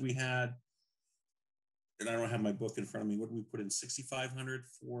Sherilyn, you said we had, and I don't have my book in front of me. What did we put in? 6,500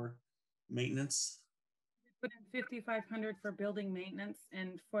 for maintenance. We put in 5,500 for building maintenance,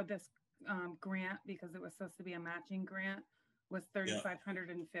 and for this grant, because it was supposed to be a matching grant, was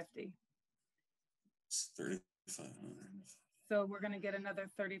 3,550. 3,500. So we're going to get another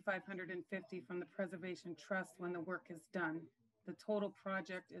 3,550 from the Preservation Trust when the work is done. The total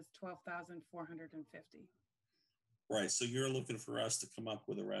project is 12,450. Right. So you're looking for us to come up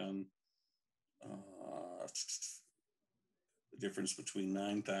with around the difference between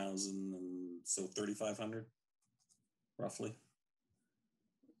 9,000 and so 3,500, roughly.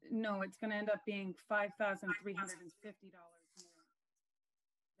 No, it's going to end up being $5,350 more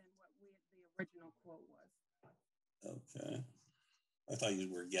than what the original quote was. Okay. I thought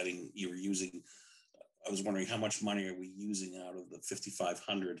you were using, I was wondering how much money are we using out of the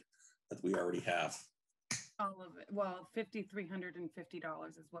 5,500 that we already have? All of it. Well, $5,350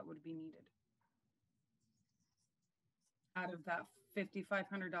 is what would be needed. Out of that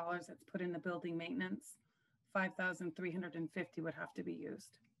 $5,500 that's put in the building maintenance, 5,350 would have to be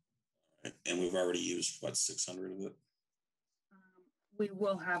used. And we've already used, what, 600 of it? We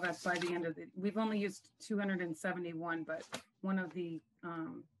will have it by the end of we've only used 271, but one of the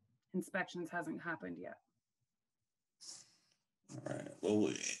inspections hasn't happened yet. All right.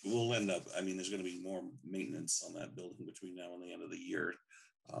 Well, we'll end up, I mean, there's going to be more maintenance on that building between now and the end of the year.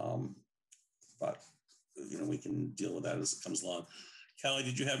 But, we can deal with that as it comes along. Callie,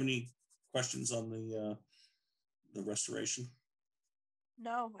 did you have any questions on the restoration?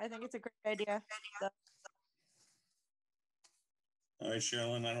 No, I think it's a great idea. All right,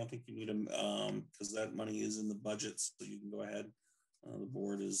 Sherilyn, I don't think you need them because that money is in the budget, so you can go ahead. The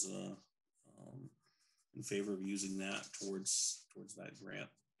board is in favor of using that towards that grant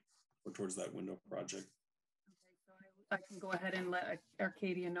or towards that window project. Okay, so I can go ahead and let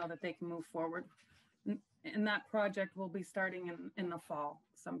Arcadia know that they can move forward. And that project will be starting in the fall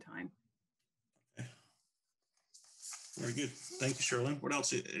sometime. Okay. Very good. Thank you, Sherilyn. What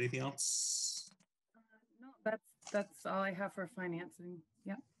else? Anything else? that's all I have for financing.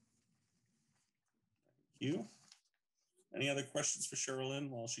 Yeah. You? Any other questions for Sherilyn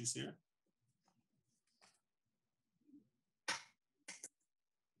while she's here?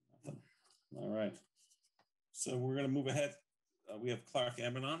 Nothing. All right. So we're going to move ahead. We have Clark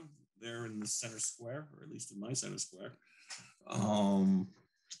Abanon there in the center square, or at least in my center square.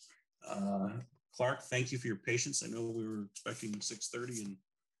 Clark, thank you for your patience. I know we were expecting 6:30 and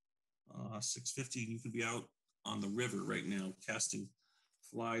 6:50. You could be out on the river right now casting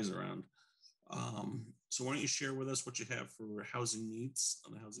flies around. So why don't you share with us what you have for housing needs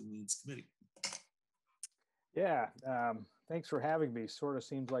on the Housing Needs Committee? Yeah, thanks for having me. Sort of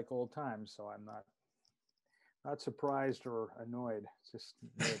seems like old times, so I'm not surprised or annoyed. It's just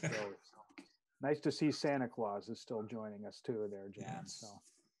the way it goes. Nice to see Santa Claus is still joining us too there, John. Yes. So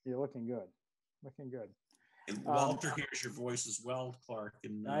you're looking good. Looking good. And Walter hears your voice as well, Clark.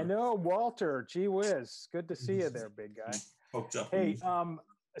 And I know, Walter. Gee whiz. Good to see you there, big guy. Poked up. Hey,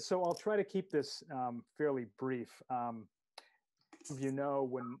 so I'll try to keep this fairly brief. You know,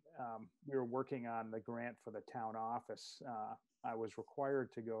 when we were working on the grant for the town office, I was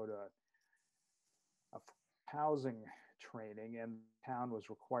required to go to a housing training, and the town was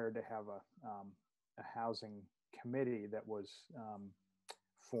required to have a housing committee that was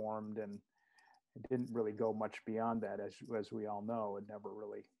formed, and it didn't really go much beyond that, as we all know. It never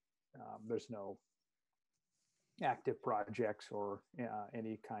really, there's no active projects or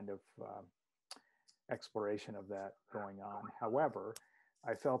any kind of exploration of that going on. However,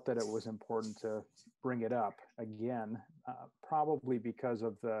 I felt that it was important to bring it up again, probably because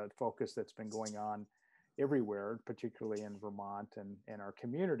of the focus that's been going on everywhere, particularly in Vermont and our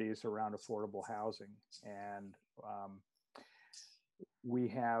communities around affordable housing. And we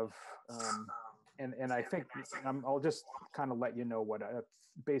have, and I think I'll just kind of let you know what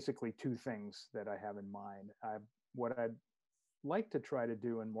basically two things that I have in mind. What I'd like to try to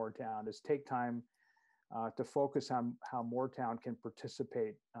do in Moretown is take time to focus on how Moretown can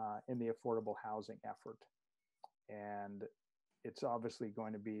participate in the affordable housing effort. And it's obviously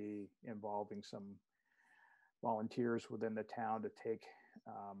going to be involving some volunteers within the town to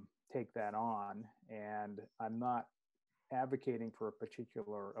take that on. And I'm not advocating for a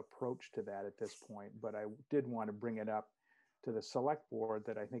particular approach to that at this point, but I did want to bring it up to the select board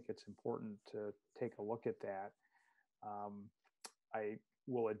that I think it's important to take a look at that. I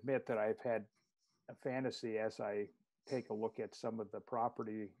will admit that I've had a fantasy as I take a look at some of the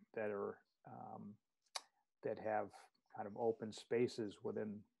property that are that have kind of open spaces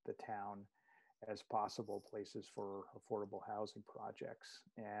within the town as possible places for affordable housing projects.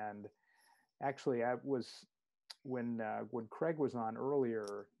 And actually, I was when Craig was on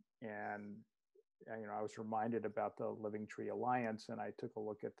earlier, and I was reminded about the Living Tree Alliance, and I took a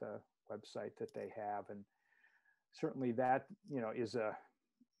look at the website that they have, and certainly that is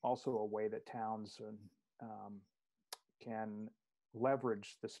also a way that towns can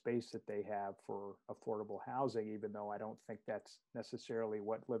leverage the space that they have for affordable housing, even though I don't think that's necessarily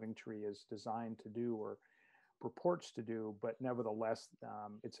what Living Tree is designed to do or purports to do. But nevertheless,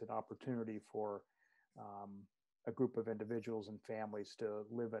 it's an opportunity for a group of individuals and families to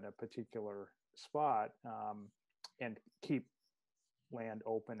live in a particular spot and keep land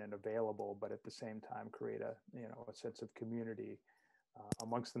open and available, but at the same time create a sense of community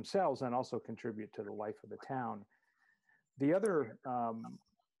amongst themselves, and also contribute to the life of the town. The other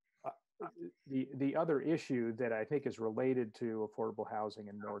the other issue that I think is related to affordable housing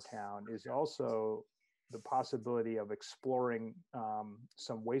in Moretown is also the possibility of exploring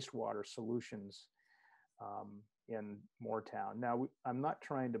some wastewater solutions in Moretown. Now, I'm not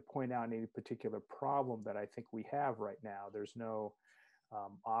trying to point out any particular problem that I think we have right now. There's no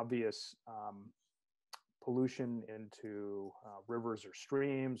obvious pollution into rivers or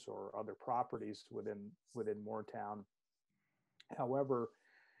streams or other properties within Moretown. However,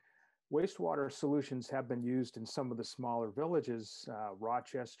 wastewater solutions have been used in some of the smaller villages.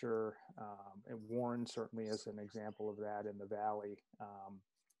 Rochester and Warren certainly is an example of that in the valley.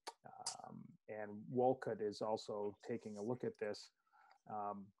 And Wolcott is also taking a look at this.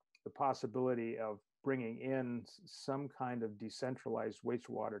 The possibility of bringing in some kind of decentralized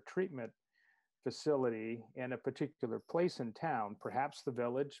wastewater treatment facility in a particular place in town, perhaps the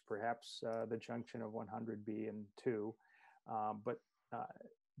village, perhaps the junction of 100B and 2, but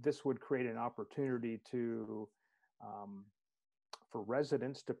this would create an opportunity for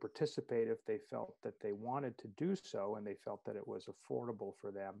residents to participate if they felt that they wanted to do so and they felt that it was affordable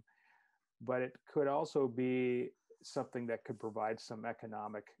for them. But it could also be something that could provide some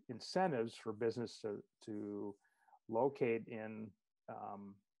economic incentives for business to locate in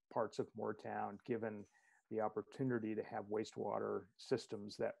parts of Moretown, given the opportunity to have wastewater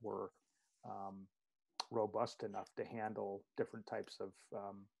systems that were robust enough to handle different types of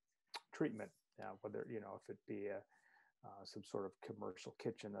treatment, whether, if it be some sort of commercial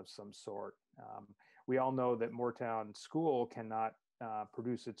kitchen of some sort. We all know that Moretown School cannot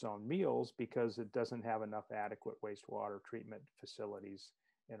produce its own meals because it doesn't have enough adequate wastewater treatment facilities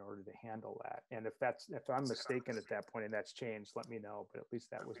in order to handle that. And if I'm mistaken at that point and that's changed, let me know, but at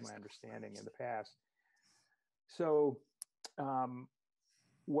least that was my understanding in the past. So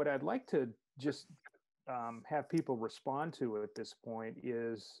what I'd like to just have people respond to at this point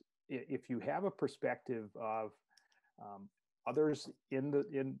is, if you have a perspective of others in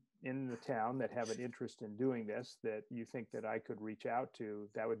the town that have an interest in doing this, that you think that I could reach out to,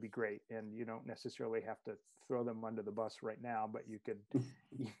 that would be great. And you don't necessarily have to throw them under the bus right now, but you could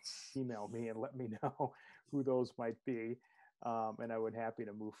email me and let me know who those might be. And I would happy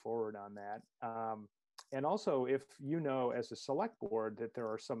to move forward on that. And also, if as a select board that there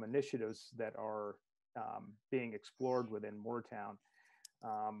are some initiatives that are being explored within Moretown,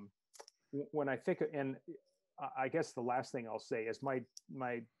 when I think, and I guess the last thing I'll say is my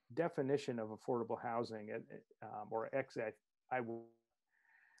definition of affordable housing, or I will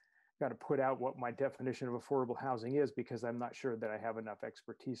got to put out what my definition of affordable housing is, because I'm not sure that I have enough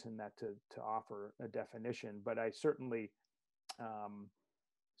expertise in that to offer a definition. But I certainly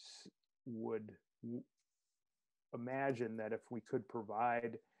would imagine that if we could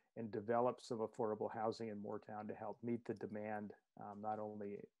provide and develop some affordable housing in Moretown to help meet the demand, not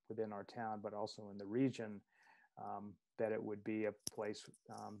only within our town, but also in the region, that it would be a place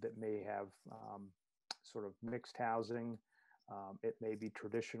that may have sort of mixed housing. It may be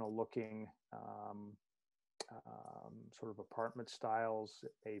traditional looking sort of apartment styles.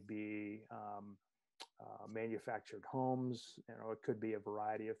 It may be manufactured homes. It could be a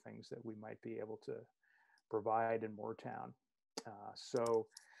variety of things that we might be able to provide in Moretown. So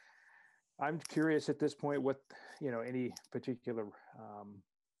I'm curious at this point what, any particular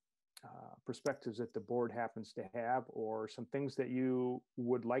perspectives that the board happens to have, or some things that you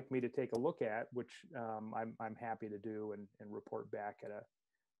would like me to take a look at, which I'm happy to do and report back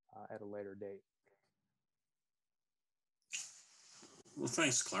at a later date. Well,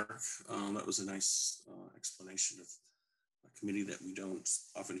 thanks, Clark. That was a nice explanation of a committee that we don't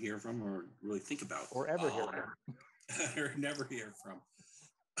often hear from or really think about. Or ever hear from. Or never hear from.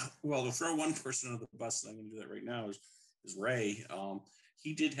 Well, to throw one person under the bus, and I'm going to do that right now, is Ray.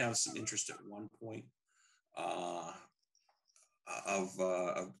 He did have some interest at one point of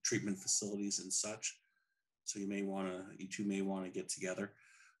treatment facilities and such. So you two may want to get together.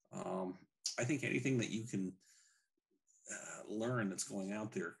 I think anything that you can learn that's going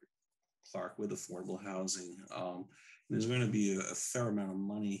out there, Clark, with affordable housing, there's going to be a fair amount of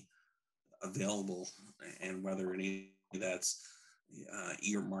money available, and whether any of that's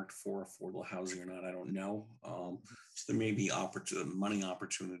earmarked for affordable housing or not, I don't know. So there may be money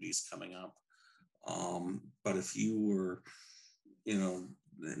opportunities coming up. But if you were,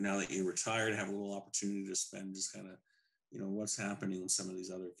 now that you're retired, have a little opportunity to spend, just kind of, what's happening in some of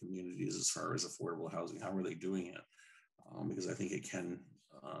these other communities as far as affordable housing, how are they doing it? Because I think it can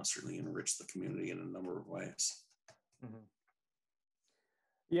certainly enrich the community in a number of ways. Mm-hmm.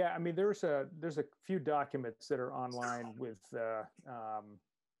 Yeah, I mean, there's a few documents that are online with the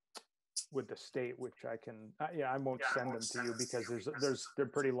state, which I can, I won't send them to you because they're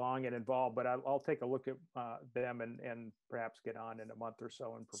pretty long and involved, but I'll take a look at them and perhaps get on in a month or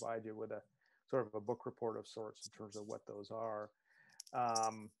so and provide you with a sort of a book report of sorts in terms of what those are.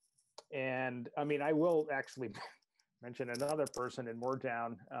 And I mean, I will actually mention another person in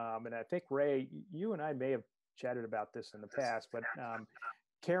Moretown, and I think, Ray, you and I may have chatted about this in the past, but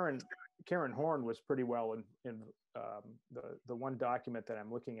Karen Horn was pretty well in the one document that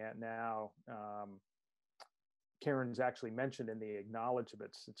I'm looking at now. Karen's actually mentioned in the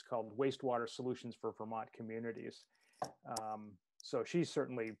acknowledgements. It's called Wastewater Solutions for Vermont Communities. So she's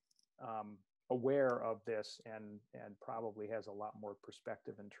certainly aware of this and probably has a lot more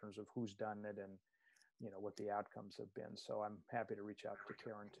perspective in terms of who's done it and what the outcomes have been. So I'm happy to reach out to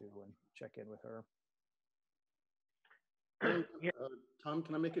Karen too and check in with her. Tom,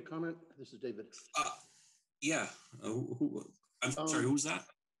 can I make a comment? This is David. Yeah. I'm sorry, who's that?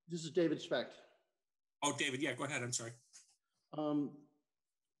 This is David Specht. Oh, David. Yeah, go ahead. I'm sorry.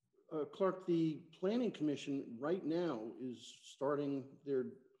 Clark, the Planning Commission right now is starting their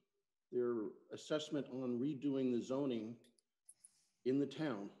assessment on redoing the zoning in the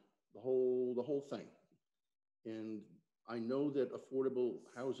town, the whole thing. And I know that affordable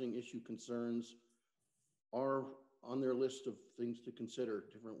housing issue concerns are on their list of things to consider,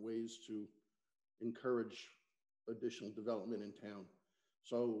 different ways to encourage additional development in town.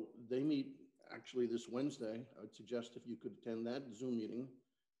 So they meet actually this Wednesday. I would suggest if you could attend that Zoom meeting,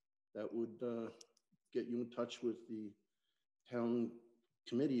 that would get you in touch with the town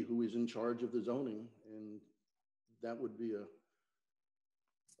committee who is in charge of the zoning, and that would be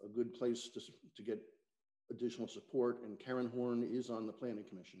a good place to get additional support. And Karen Horn is on the planning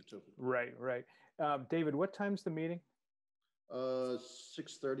commission too. Right. David, what time's the meeting?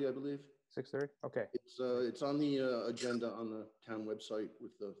 6:30, I believe. 6:30. Okay. It's on the agenda on the town website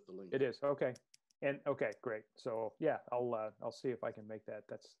with the link. It is. Okay. And okay, great. So yeah, I'll see if I can make that.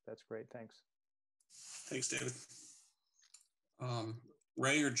 That's great. Thanks. Thanks, David.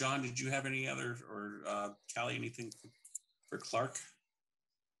 Ray or John, did you have any other, or Callie, anything for Clark?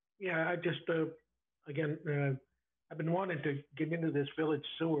 Yeah, I just, again, I've been wanting to get into this village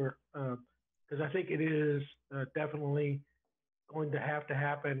sewer because I think it is definitely going to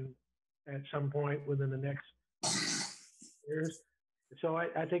happen at some point within the next years. So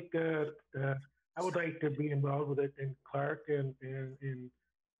I think I would like to be involved with it in Clark and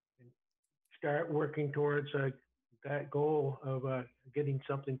start working towards that goal of getting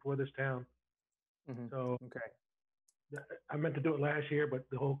something for this town. Mm-hmm. So okay, I meant to do it last year, but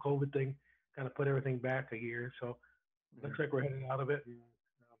the whole COVID thing kind of put everything back a year. So looks like we're heading out of it. And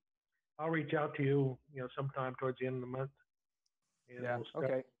I'll reach out to you, sometime towards the end of the month. And yeah. we'll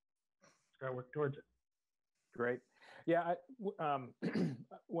start working towards it. Great. Yeah.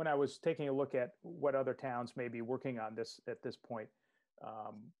 When I was taking a look at what other towns may be working on this at this point,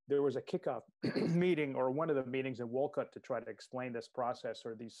 there was a kickoff meeting, or one of the meetings in Wolcott, to try to explain this process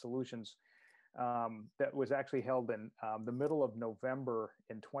or these solutions, that was actually held in the middle of November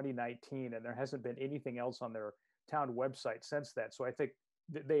in 2019, and there hasn't been anything else on their town website since that. So I think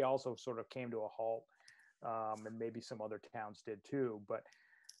they also sort of came to a halt, and maybe some other towns did too. But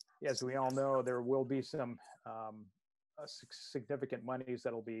as we all know, there will be some significant monies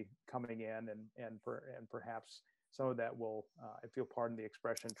that'll be coming in, and perhaps some of that will, if you'll pardon the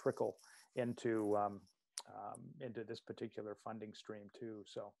expression, trickle into this particular funding stream too.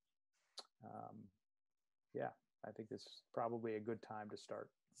 So, yeah, I think this is probably a good time to start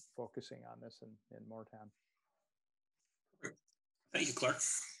focusing on this in Moretown. Thank you, Clark.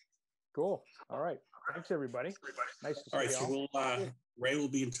 Cool. All right. Thanks, everybody. Nice to see you. All right, so we'll, Ray will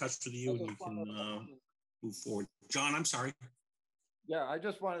be in touch with you, and you can move forward. John, I'm sorry. Yeah, I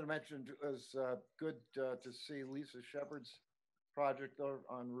just wanted to mention it was good to see Lisa Shepard's project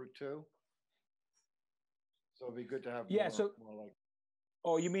on Route 2. So it'd be good to have more like.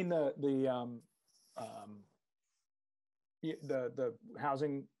 Oh, you mean the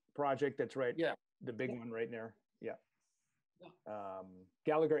housing project that's right? Yeah. The big one right there. Yeah.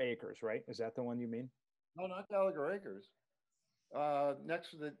 Gallagher Acres, right? Is that the one you mean? No, not Gallagher Acres.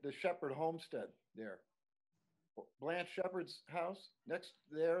 Next to the Shepherd homestead there. Blanche Shepherd's house next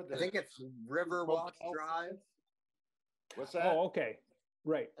there. I think it's Riverwalk Drive. What's that? Oh, okay.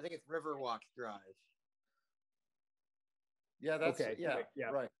 Right. I think it's Riverwalk Drive. Yeah, that's okay. Yeah,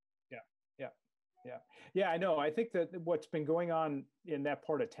 right. Yeah, I know. I think that what's been going on in that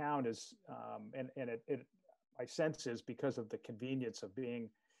part of town is, and it my sense is because of the convenience of being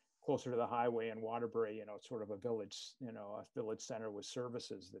closer to the highway in Waterbury, sort of a village, a village center with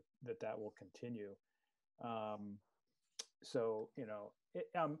services, that will continue. So,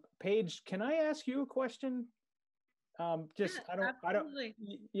 Paige, can I ask you a question?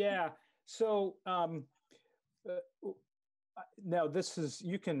 Yeah. So, now this is,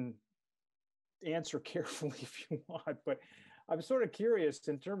 you can answer carefully if you want, but I'm sort of curious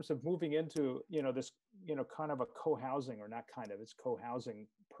in terms of moving into, this, kind of a co-housing, or not kind of, it's co-housing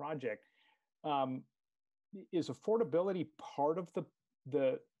project. Is affordability part of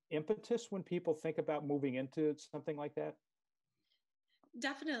the impetus when people think about moving into something like that?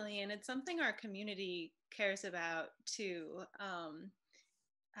 Definitely, and it's something our community cares about too.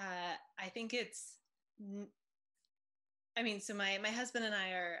 I think it's, so my husband and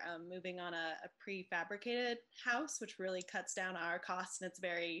I are moving on a prefabricated house, which really cuts down our costs, and it's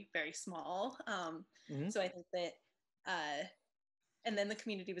very, very small. So I think that, and then the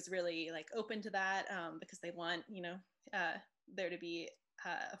community was really open to that because they want, there to be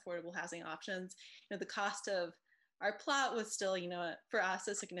affordable housing options. The cost of our plot was still, for us,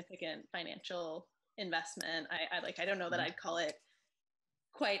 a significant financial investment. I don't know that I'd call it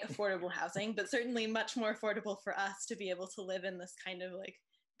quite affordable housing, but certainly much more affordable for us to be able to live in this kind of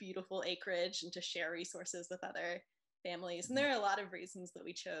beautiful acreage and to share resources with other families. And there are a lot of reasons that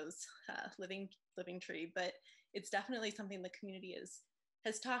we chose Living Tree, but it's definitely something the community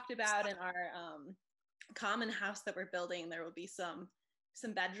has talked about. In our common house that we're building, there will be some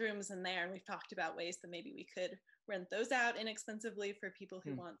some bedrooms in there, and we've talked about ways that maybe we could rent those out inexpensively for people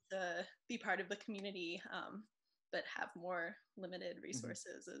who want to be part of the community, but have more limited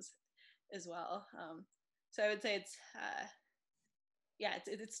resources as well. So I would say it's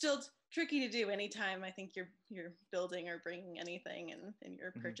it's still tricky to do anytime I think you're building or bringing anything and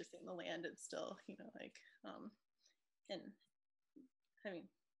you're purchasing the land. It's still, and I mean,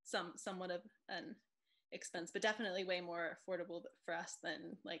 somewhat of an expense, but definitely way more affordable for us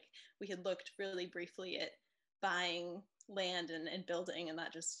than, like, we had looked really briefly at buying land and building, and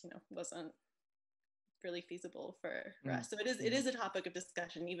that just, wasn't really feasible for us. So it is a topic of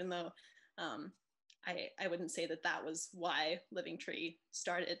discussion, even though I wouldn't say that was why Living Tree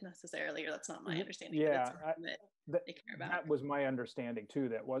started necessarily, or that's not my understanding. Yeah, that was my understanding too.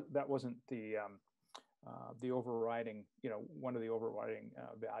 That wasn't the overriding, one of the overriding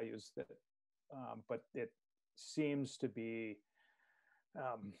values that, but it seems to be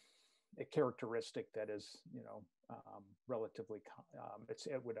a characteristic that is, relatively,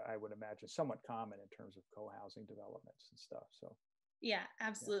 I would imagine somewhat common in terms of co-housing developments and stuff. So. Yeah,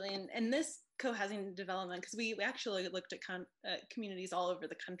 absolutely. Yeah. And this co-housing development, because we actually looked at communities all over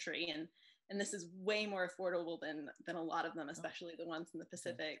the country, and this is way more affordable than a lot of them, especially the ones in the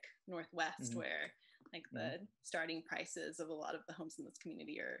Pacific Northwest, where like the starting prices of a lot of the homes in this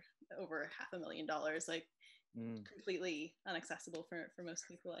community are over $500,000, like completely inaccessible for most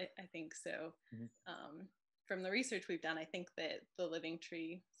people, I think. So from the research we've done, I think that the Living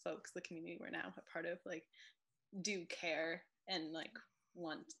Tree folks, the community we're now a part of, like, do care and like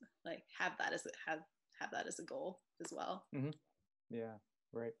want, like, have that as a goal as well. Yeah,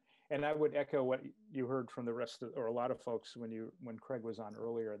 right. And I would echo what you heard from the rest of, or a lot of folks when Craig was on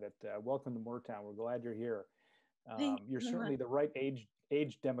earlier, that welcome to Moretown. We're glad you're here. You're certainly the right age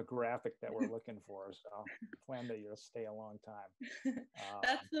demographic that we're looking for. So plan that you'll stay a long time.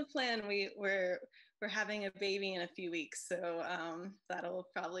 That's the plan. We're having a baby in a few weeks, so that'll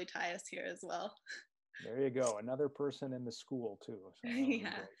probably tie us here as well. There you go. Another person in the school too. So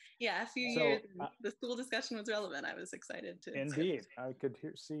a few years. The school discussion was relevant. I was excited to. Indeed. I could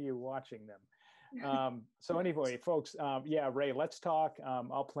see you watching them. So anyway, folks, Ray, let's talk.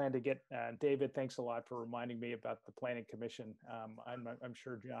 I'll plan to get, David, thanks a lot for reminding me about the Planning Commission. I'm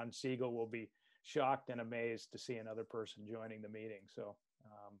sure John Siegel will be shocked and amazed to see another person joining the meeting. So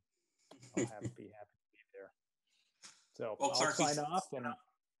I'll be happy to be there. So I'll sign off. And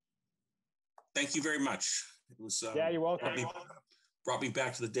thank you very much. It was you're welcome. Brought me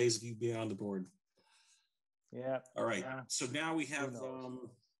back to the days of you being on the board. Yeah. All right. So now we have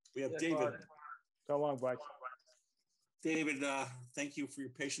David. So long, bye. David, thank you for your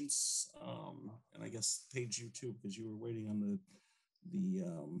patience, and I guess Paige, you too, because you were waiting on the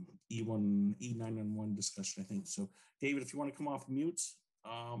E911 discussion, I think. So, David, if you want to come off mute,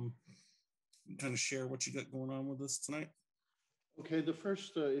 kind of share what you got going on with us tonight. Okay, the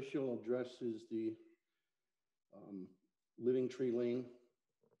first issue I'll address is the Living Tree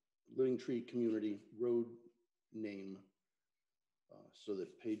Community Road name, so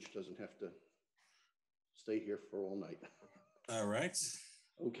that Paige doesn't have to stay here for all night. All right.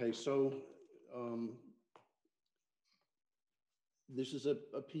 Okay, so this is a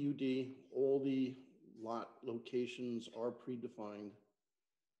PUD. All the lot locations are predefined.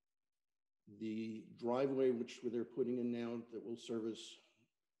 The driveway, which they're putting in now, that will service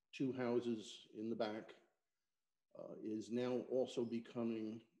 2 houses in the back, is now also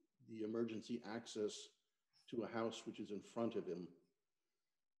becoming the emergency access to a house which is in front of him,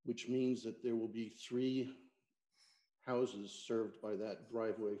 which means that there will be 3 houses served by that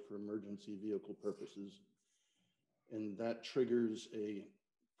driveway for emergency vehicle purposes. And that triggers a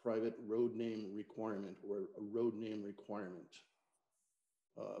private road name requirement, or a road name requirement,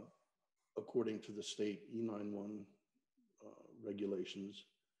 according to the state E911 regulations.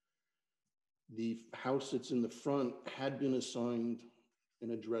 The house that's in the front had been assigned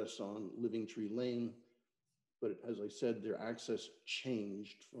an address on Living Tree Lane, but as I said, their access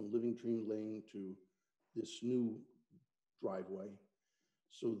changed from Living Tree Lane to this new driveway.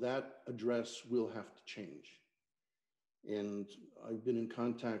 So that address will have to change. And I've been in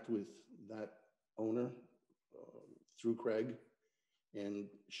contact with that owner through Craig, and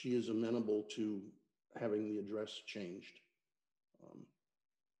she is amenable to having the address changed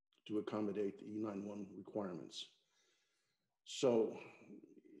to accommodate the E911 requirements. So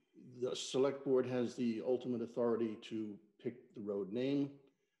the select board has the ultimate authority to pick the road name.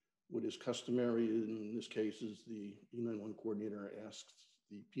 What is customary in this case is the E911 coordinator asks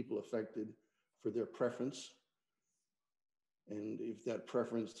the people affected for their preference. And if that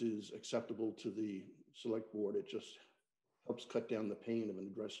preference is acceptable to the select board, it just helps cut down the pain of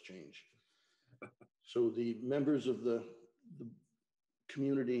an address change. So the members of the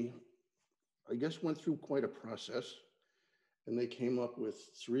community, I guess, went through quite a process, and they came up with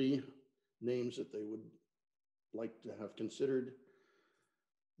 3 names that they would like to have considered.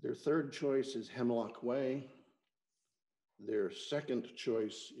 Their third choice is Hemlock Way. Their second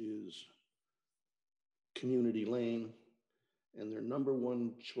choice is Community Lane. And their number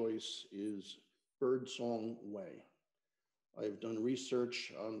 1 choice is Birdsong Way. I've done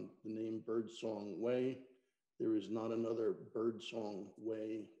research on the name Birdsong Way. There is not another Birdsong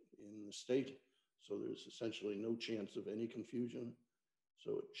Way in the state, so there's essentially no chance of any confusion.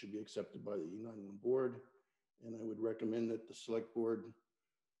 So it should be accepted by the E91 board. And I would recommend that the select board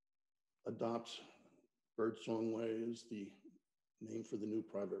adopts Birdsong Way as the name for the new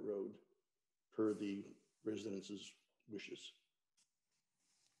private road per the residents' wishes.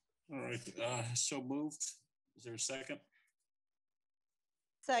 All right, so moved. Is there a second?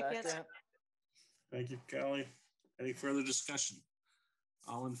 Second. Thank you, Kelly. Any further discussion?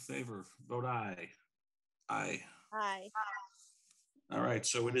 All in favor, vote aye. Aye. Aye. All right,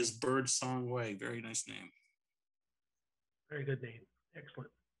 so it is Birdsong Way. Very nice name. Very good name. Excellent.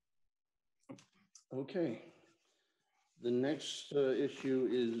 Okay. The next issue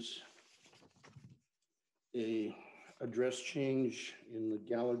is a address change in the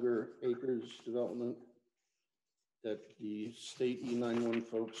Gallagher Acres development that the state E91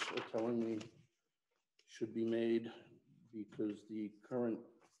 folks are telling me should be made because the current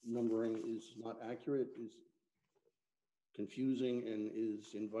numbering is not accurate, is confusing, and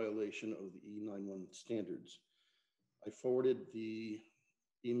is in violation of the E91 standards. I forwarded the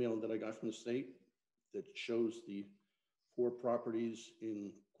email that I got from the state that shows the 4 properties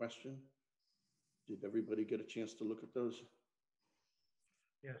in question. Did everybody get a chance to look at those?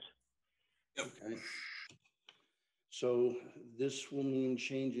 Yes. Okay. So this will mean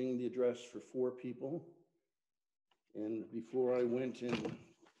changing the address for 4 people. And before I went and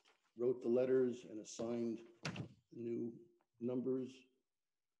wrote the letters and assigned new numbers,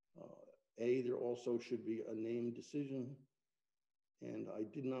 there also should be a name decision. And I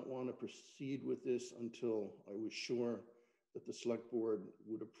did not want to proceed with this until I was sure that the select board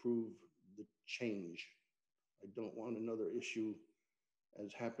would approve the change. I don't want another issue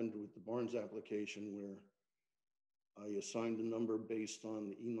as happened with the Barnes application where I assigned a number based on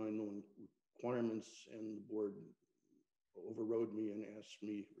the E91 requirements and the board overrode me and asked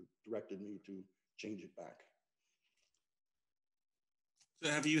me, or directed me to change it back. So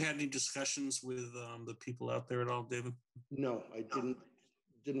have you had any discussions with the people out there at all, David? No, I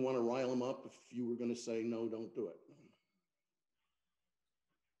didn't want to rile them up. If you were going to say, no, don't do it.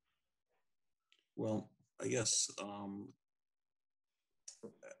 Well, I guess, I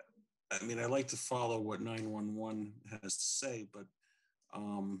mean, I like to follow what 911 has to say, but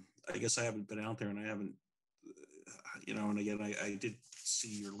I guess I haven't been out there and I haven't, you know, and again, I did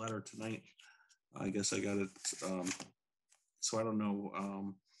see your letter tonight. I guess I got it. So I don't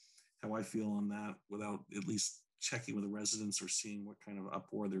know how I feel on that without at least checking with the residents or seeing what kind of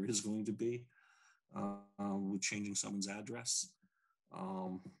uproar there is going to be with changing someone's address.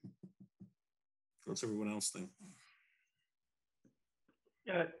 What's everyone else think?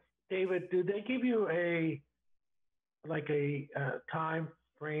 David, did they give you a time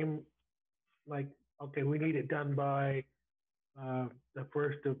frame? Like, okay, we need it done by the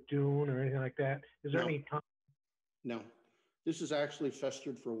 1st of June or anything like that? Is there any time? No, this has actually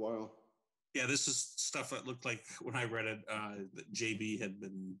festered for a while. Yeah, this is stuff that looked like when I read it, that JB had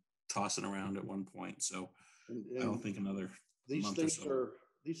been tossing around at one point. So and I don't think another month or so.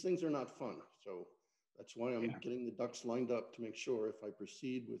 These things are not fun. So that's why I'm getting the ducks lined up to make sure if I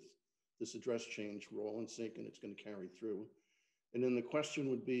proceed with this address change, we're all in sync and it's going to carry through. And then the question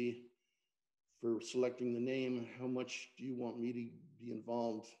would be, for selecting the name, how much do you want me to be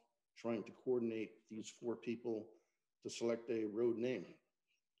involved trying to coordinate these 4 people to select a road name?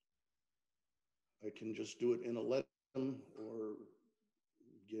 I can just do it in a letter or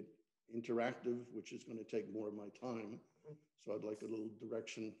get interactive, which is going to take more of my time. So I'd like a little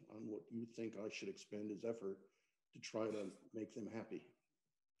direction on what you think I should expend as effort to try to make them happy.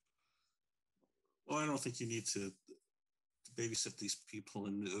 Well, I don't think you need to babysit these people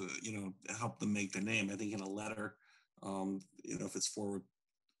and, you know, help them make their name. I think in a letter, you know, if it's 4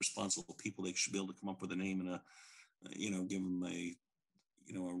 responsible people, they should be able to come up with a name and a, you know, give them a,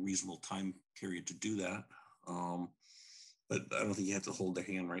 you know, a reasonable time period to do that. But I don't think you have to hold their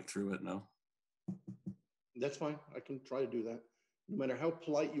hand right through it. No. That's fine. I can try to do that. No matter how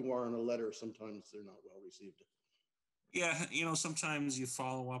polite you are in a letter, sometimes they're not well received. Yeah, sometimes you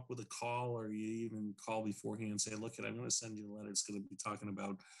follow up with a call, or you even call beforehand and say, look, I'm going to send you a letter. It's going to be talking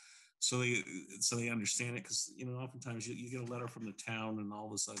about, so they understand it. Because, oftentimes you get a letter from the town and all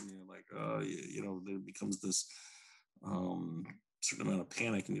of a sudden you're like, oh, there becomes this certain amount of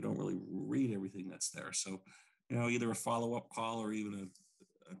panic and you don't really read everything that's there. So, either a follow-up call or even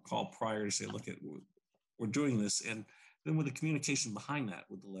a call prior to say, look, we're doing this. And then with the communication behind that,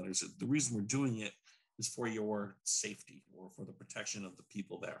 with the letters, the reason we're doing it is for your safety or for the protection of the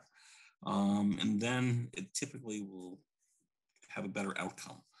people there. And then it typically will have a better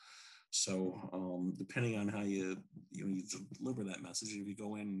outcome. So depending on how you deliver that message, if you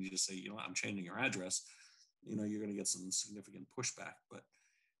go in and you just say, I'm changing your address, you're going to get some significant pushback. But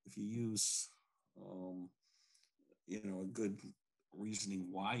if you use, a good reasoning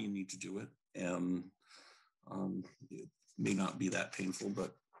why you need to do it, and it may not be that painful,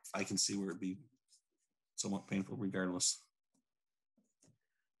 but I can see where it'd be somewhat painful regardless.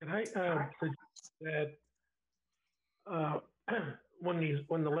 And I suggest that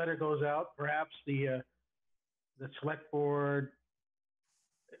when the letter goes out, perhaps the select board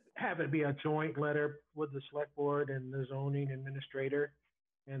have it be a joint letter with the select board and the zoning administrator,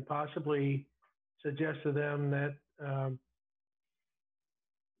 and possibly suggest to them that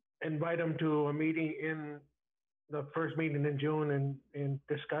invite them to a meeting in the first meeting in June and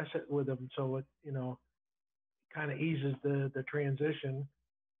discuss it with them, so it kind of eases the transition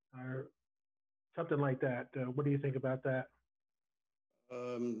or something like that. What do you think about that?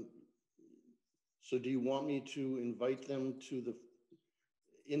 So do you want me to invite them to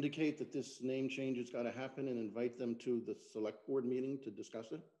indicate that this name change has got to happen and invite them to the select board meeting to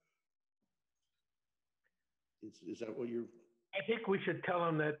discuss it? Is that what you're? I think we should tell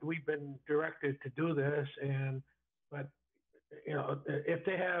them that we've been directed to do this, but if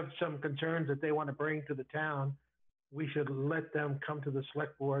they have some concerns that they want to bring to the town, we should let them come to the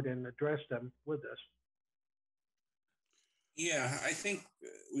select board and address them with us. Yeah, I think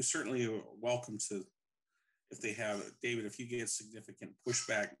we certainly are welcome to, if they have, David, if you get significant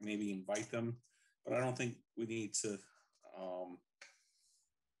pushback, maybe invite them, but I don't think we need to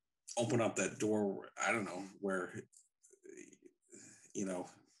open up that door. I don't know where,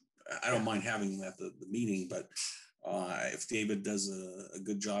 I don't mind having them at the meeting, but if David does a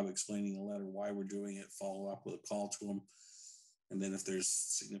good job explaining a letter why we're doing it, follow up with a call to him, and then if there's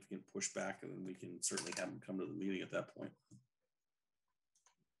significant pushback, then we can certainly have them come to the meeting at that point.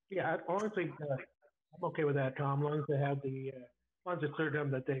 Yeah, honestly, I'm okay with that, Tom. As long as they have as long as it's clear to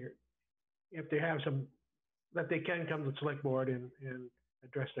them that if they have that they can come to the select board and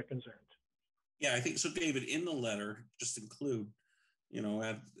address their concerns. Yeah, I think so, David. In the letter, just include,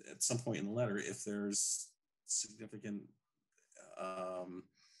 at some point in the letter, if there's significant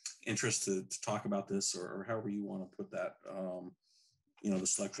interest to talk about this, or however you want to put that, the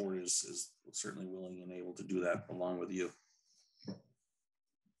select board is certainly willing and able to do that along with you.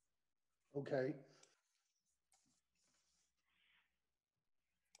 Okay.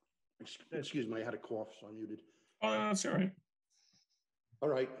 Excuse me, I had a cough, so I muted. Oh, that's all right. All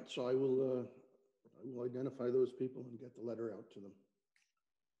right, so I will identify those people and get the letter out to them.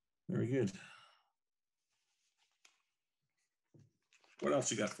 Very good. What else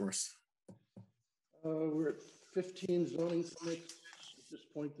you got for us? We're at 15 zoning permits at this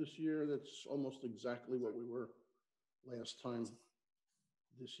point this year. That's almost exactly what we were last time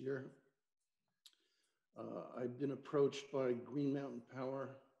this year. I've been approached by Green Mountain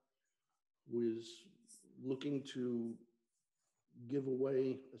Power, who is looking to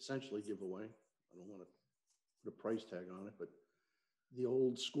essentially give away, I don't want to put a price tag on it, but the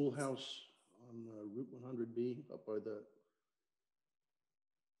old schoolhouse on Route 100B up by the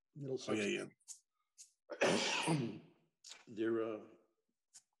Middlesex. Oh, yeah. They're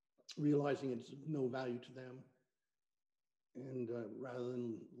realizing it's of no value to them. And rather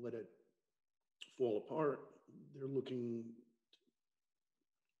than let it fall apart, they're looking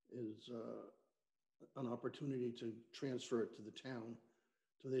as an opportunity to transfer it to the town,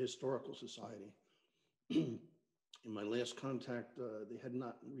 to the Historical Society. In my last contact, they had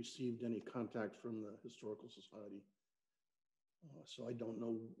not received any contact from the Historical Society. So I don't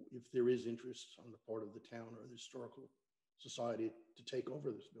know if there is interest on the part of the town or the Historical Society to take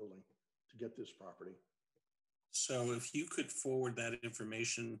over this building, to get this property. So if you could forward that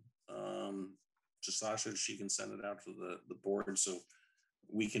information to Sasha, she can send it out to the board so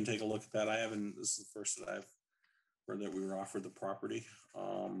we can take a look at that. This is the first that I've heard that we were offered the property.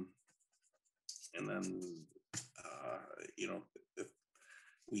 And then, if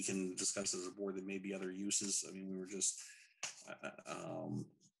we can discuss as a board, there may be other uses. I mean, we were just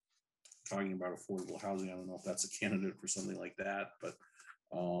talking about affordable housing. I don't know if that's a candidate for something like that, but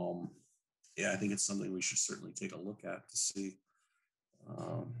yeah, I think it's something we should certainly take a look at to see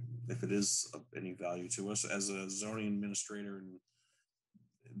if it is of any value to us as a zoning administrator, and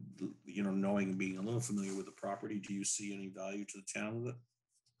knowing and being a little familiar with the property. Do you see any value to the town with it?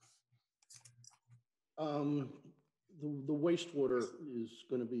 The wastewater is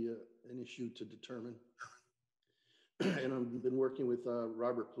going to be an issue to determine. And I've been working with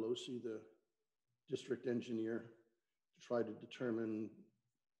Robert Pelosi, the district engineer, to try to determine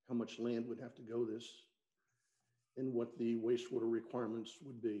how much land would have to go this and what the wastewater requirements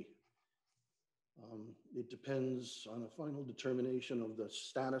would be. It depends on a final determination of the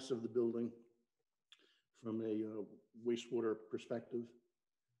status of the building from a wastewater perspective.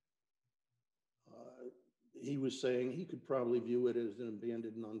 He was saying he could probably view it as an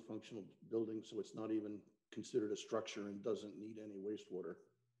abandoned non-functional building, so it's not even considered a structure and doesn't need any wastewater.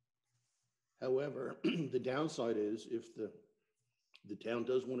 However, the downside is if the town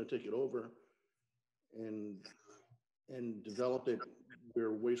does want to take it over and develop it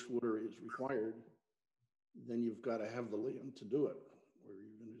where wastewater is required, then you've got to have the land to do it, or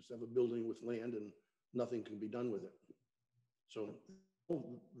you're going to just have a building with land and nothing can be done with it. So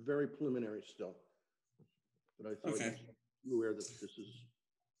very preliminary still, but I thought you were aware that this is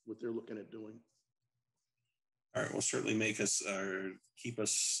what they're looking at doing. All right, well, certainly keep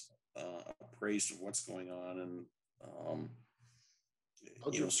us appraised of what's going on, and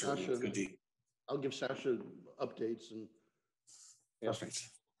I'll give Sasha updates and perfect.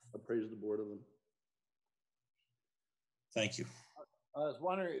 Appraise the board of them. Thank you. I was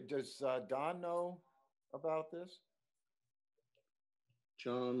wondering, does Don know about this?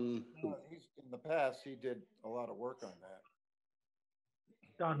 John? In the past, he did a lot of work on that.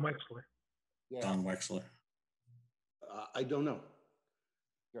 Don Wexler. Yeah. Don Wexler. I don't know.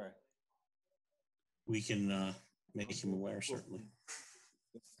 Okay. We can make him aware, certainly.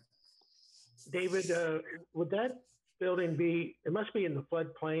 David, would that building be, it must be in the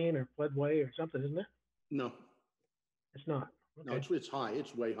floodplain or floodway or something, isn't it? No. It's not. Okay. No, it's high.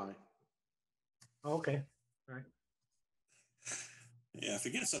 It's way high. Okay. All right. Yeah, if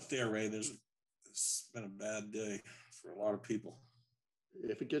it gets up there, Ray, it's been a bad day for a lot of people.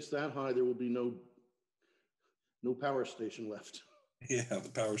 If it gets that high, there will be no power station left. Yeah, the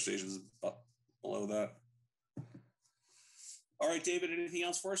power station is up below that. All right, David, anything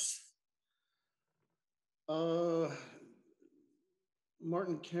else for us?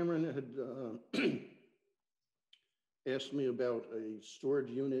 Martin Cameron had asked me about a storage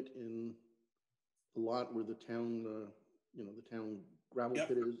unit in the lot where the town, the town gravel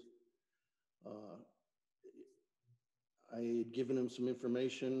pit is. I had given him some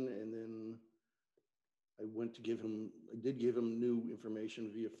information, and then I did give him new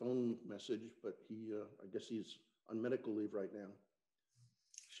information via phone message, but I guess he's on medical leave right now.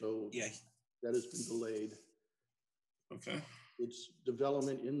 So yeah, that has been delayed. Okay. It's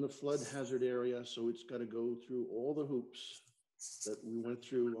development in the flood hazard area, so it's got to go through all the hoops that we went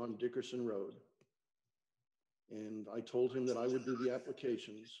through on Dickerson Road. And I told him that I would do the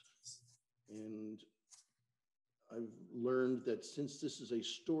applications. And I've learned that since this is a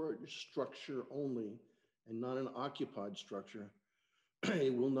storage structure only and not an occupied structure,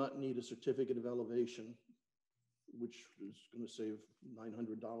 it will not need a certificate of elevation, which is going to save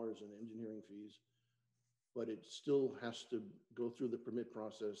 $900 in engineering fees. But it still has to go through the permit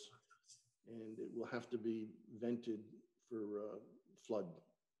process, and it will have to be vented for flood.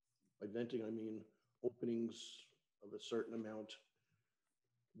 By venting, I mean openings of a certain amount,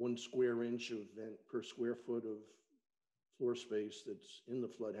 1 square inch of vent per square foot of floor space that's in the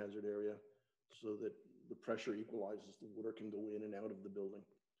flood hazard area, so that the pressure equalizes, the water can go in and out of the building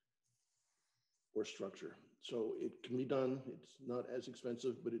or structure. So it can be done. It's not as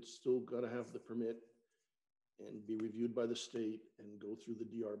expensive, but it's still got to have the permit and be reviewed by the state and go through the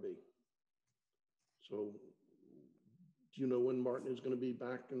DRB. So do you know when Martin is going to be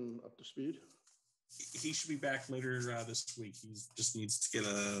back and up to speed? He should be back later this week. He just needs to get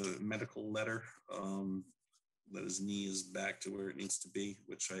a medical letter that his knee is back to where it needs to be,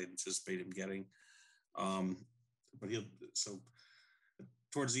 which I anticipate him getting. But so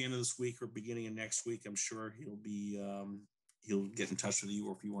towards the end of this week or beginning of next week, I'm sure he'll get in touch with you,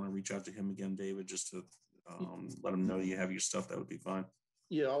 or if you want to reach out to him again, David, just to let him know you have your stuff, that would be fine.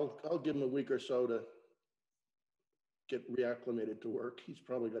 Yeah, I'll give him a week or so to get reacclimated to work. He's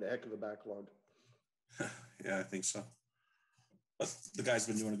probably got a heck of a backlog. Yeah, I think so. But the guy's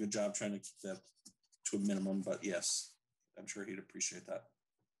been doing a good job trying to keep that to a minimum. But yes, I'm sure he'd appreciate that.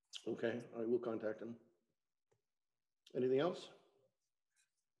 Okay, I will contact him. Anything else?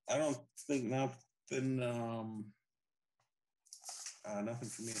 I don't think nothing for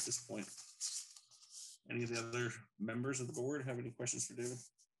me at this point. Any of the other members of the board have any questions for David?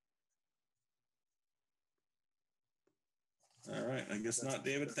 All right, I guess not.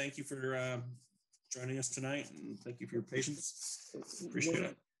 David, thank you for joining us tonight, and thank you for your patience. Appreciate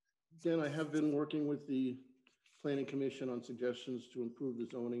it. Dan, I have been working with the Planning Commission on suggestions to improve the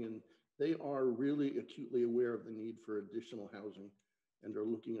zoning, and they are really acutely aware of the need for additional housing, and are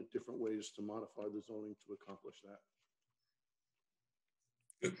looking at different ways to modify the zoning to accomplish that.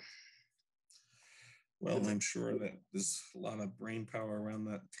 Good. Well, I'm sure that there's a lot of brain power around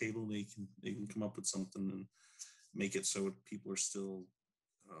that table. They can come up with something and make it so people are still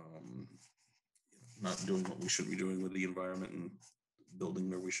not doing what we should be doing with the environment and building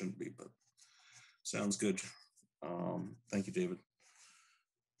where we shouldn't be. But sounds good. Thank you, David.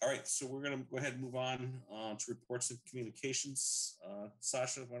 All right, so we're going to go ahead and move on to reports and communications.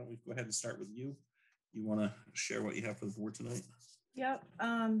 Sasha, why don't we go ahead and start with you? You want to share what you have for the board tonight? Yep.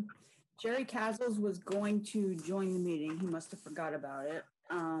 Jerry Cazles was going to join the meeting. He must have forgot about it.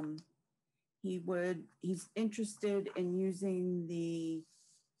 He's interested in using the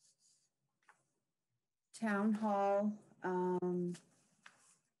town hall.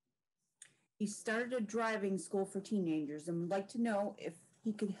 He started a driving school for teenagers and would like to know if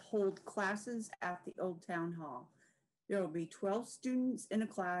he could hold classes at the old town hall. There will be 12 students in a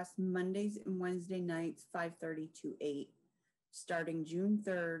class, Mondays and Wednesday nights, 5:30 to 8, starting June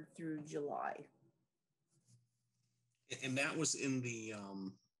 3rd through July. And that was in the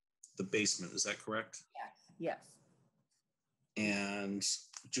basement, is that correct? Yes. And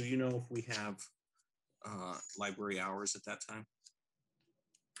do you know if we have library hours at that time?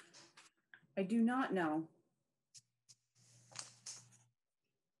 I do not know.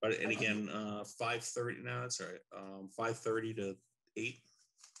 But and again, 5:30. No, that's all right. 5:30 to 8.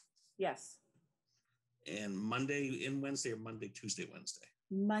 Yes. And Monday and Wednesday, or Monday, Tuesday, Wednesday?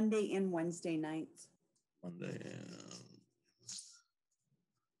 Monday and Wednesday nights. Monday.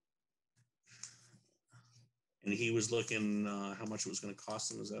 And he was looking how much it was going to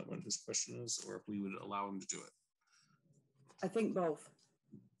cost him. Is that what his question is? Or if we would allow him to do it? I think both.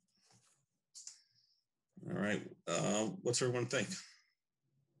 All right. What's everyone think?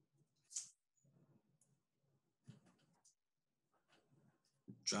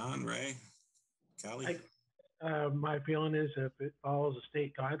 John, Ray, Callie? My feeling is if it follows the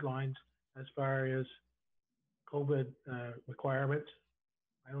state guidelines as far as COVID requirements,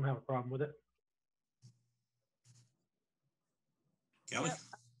 I don't have a problem with it. Kelly? Yep,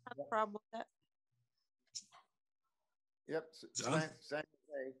 I don't have a problem with it. Yep,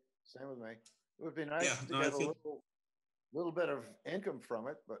 same with me. It would be nice to no, get a little bit of income from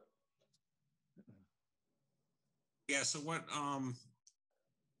it, but. Yeah, so what,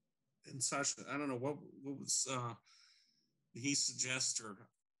 and Sasha, I don't know, what was, did he suggest or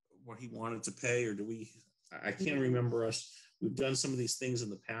what he wanted to pay, or do we, I can't remember we've done some of these things in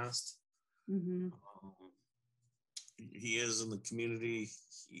the past. Mm-hmm. He is in the community.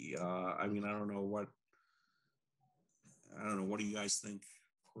 I mean, I don't know what do you guys think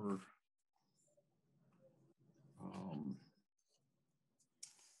per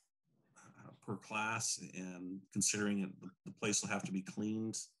class, and considering it, the place will have to be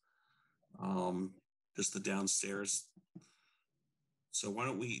cleaned, just the downstairs. So why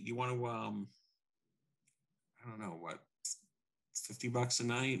don't we, do you want to, I don't know, what, $50 a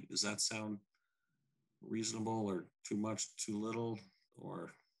night? Does that sound reasonable, or too much, too little,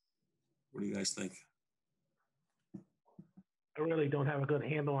 or what do you guys think? I really don't have a good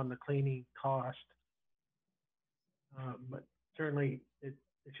handle on the cleaning cost, but certainly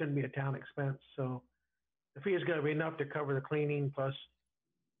it shouldn't be a town expense. So the fee is going to be enough to cover the cleaning plus,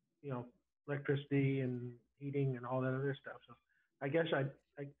 electricity and heating and all that other stuff. So I guess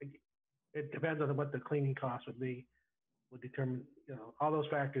it depends on what the cleaning cost would be, would determine, all those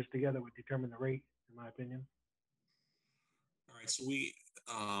factors together would determine the rate, in my opinion. All right, so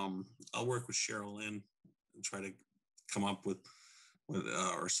I'll work with Cheryl Lynn and try to come up with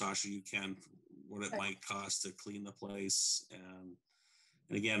or Sasha, you can, what it might cost to clean the place.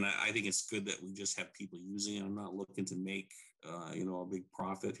 And again, I think it's good that we just have people using it. I'm not looking to make, a big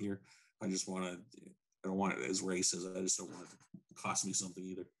profit here. I don't want it, as Ray says, I just don't want it to cost me something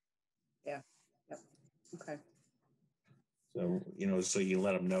either. Yeah. Yep. Okay. So, so you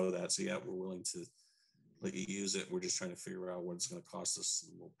let them know that. So yeah, we're willing to let you use it. We're just trying to figure out what it's going to cost us,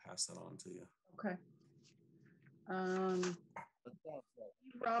 and we'll pass that on to you. Okay.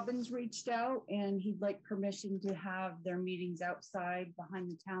 Robbins reached out and he'd like permission to have their meetings outside behind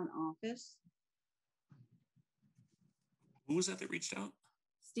the town office. Who was that reached out?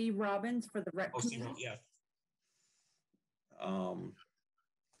 Steve Robbins for the rec Steve, committee. yeah. I don't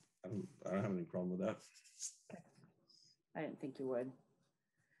have any problem with that. I didn't think you would.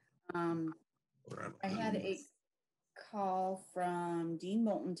 I had a call from Dean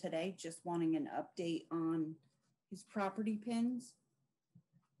Moulton today, just wanting an update on his property pins.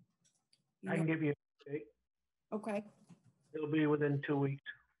 I can give you a date. Okay. It'll be within 2 weeks.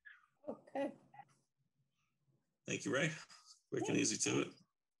 Okay. Thank you, Ray. Quick and easy to it.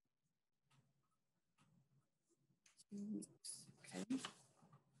 Okay.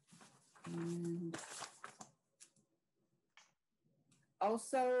 And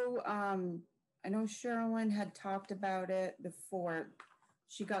also, I know Sherilyn had talked about it before.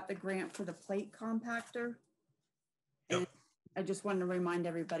 She got the grant for the plate compactor. Yep. And I just wanted to remind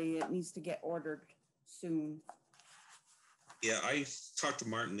everybody it needs to get ordered soon. Yeah, I talked to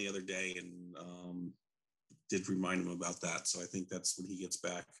Martin the other day and did remind him about that. So I think that's when he gets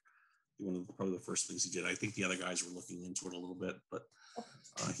back. One of probably the first things he did. I think the other guys were looking into it a little bit, but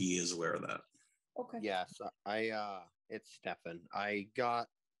he is aware of that. Okay. Yes, it's Stefan. I got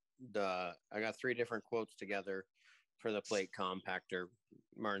 3 different quotes together for the plate compactor.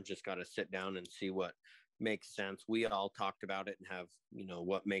 Martin just got to sit down and see what makes sense. We all talked about it and have,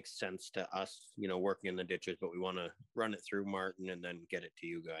 what makes sense to us, working in the ditches, but we want to run it through Martin and then get it to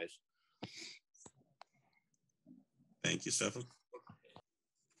you guys. Thank you, Stefan.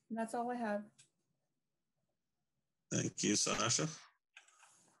 And that's all I have. Thank you, Sasha.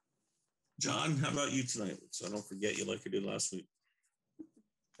 John, how about you tonight? So I don't forget you like you did last week.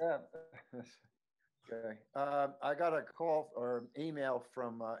 Yeah. Okay. I got a call or email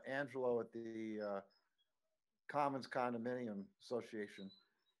from Angelo at the Commons Condominium Association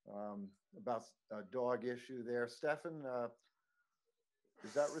about a dog issue there. Stefan,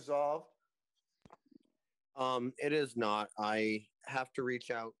 is that resolved? It is not. I have to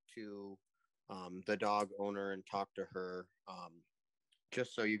reach out to the dog owner and talk to her.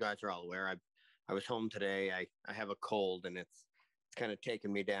 Just so you guys are all aware, I was home today. I have a cold and it's kind of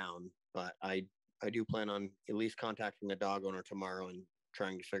taken me down, but I do plan on at least contacting the dog owner tomorrow and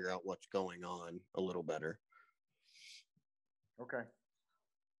trying to figure out what's going on a little better. Okay.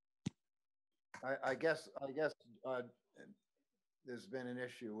 I guess there's been an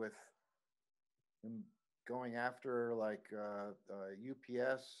issue with him going after like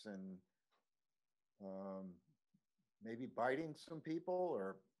UPS and maybe biting some people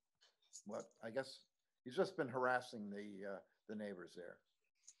or what? I guess he's just been harassing the neighbors there.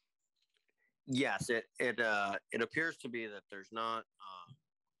 Yes, it appears to be that there's not,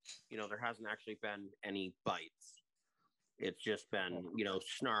 there hasn't actually been any bites. It's just been,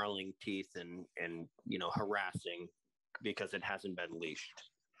 snarling teeth and harassing because it hasn't been leashed.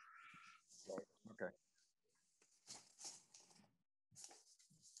 Okay. Okay.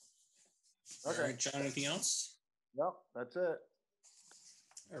 All right, John, anything else? Nope, that's it.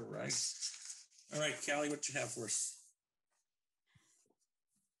 All right. All right, Callie, what you have for us?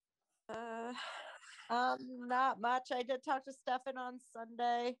 Not much. I did talk to Stefan on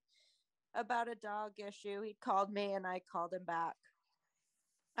Sunday about a dog issue. He called me and I called him back.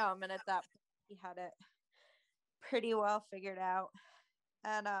 And at that point, he had it pretty well figured out.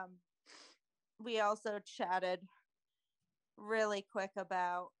 And we also chatted really quick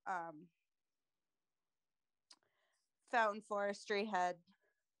about Fountain Forestry had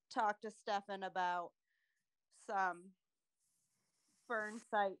talked to Stefan about some burn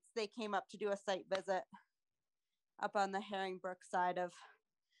sites. They came up to do a site visit up on the Herringbrook side of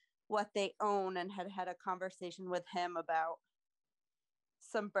what they own and had a conversation with him about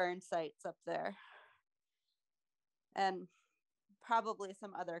some burn sites up there and probably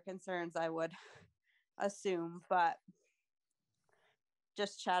some other concerns, I would assume, but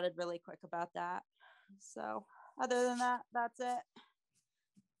just chatted really quick about that. So other than that, that's it.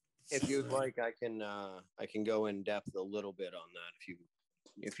 If you'd like, I can go in depth a little bit on that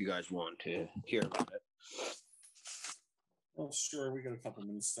if you guys want to hear about it. Well, sure. We got a couple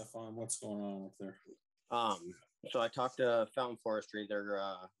minutes, Stefan. What's going on up there? So I talked to Fountain Forestry.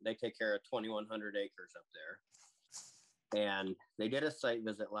 They take care of 2,100 acres up there, and they did a site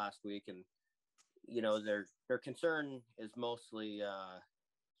visit last week. And their concern is mostly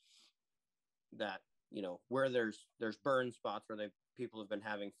that where there's burn spots where people have been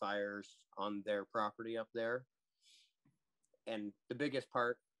having fires on their property up there, and the biggest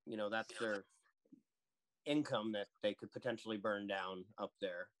part, that's their income that they could potentially burn down up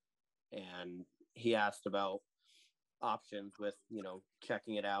there. And he asked about options with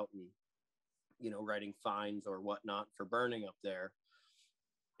checking it out and writing fines or whatnot for burning up there.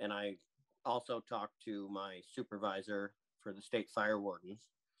 And I also talked to my supervisor for the state fire wardens,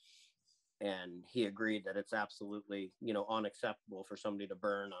 and he agreed that it's absolutely, unacceptable for somebody to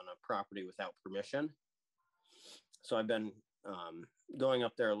burn on a property without permission. So I've been going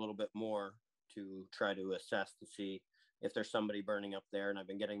up there a little bit more to try to assess to see if there's somebody burning up there. And I've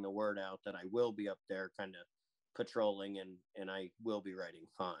been getting the word out that I will be up there kind of patrolling, and I will be writing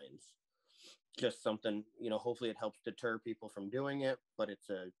fines. Just something, hopefully it helps deter people from doing it, but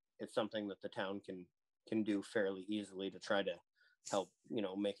it's something that the town can do fairly easily to try to help,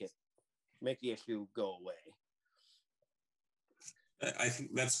 make the issue go away. I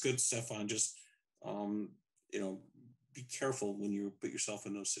think that's good, Stefan. Just, be careful when you put yourself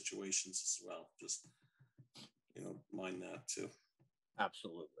in those situations as well. Just, mind that too.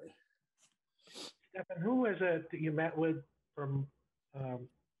 Absolutely. Stefan, who was it that you met with from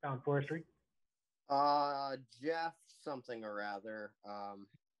Town Forestry? Jeff something or other.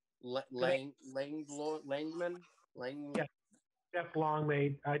 Langman. Yeah, Jeff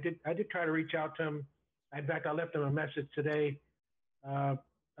Longmaid. I did try to reach out to him. In fact, I left him a message today about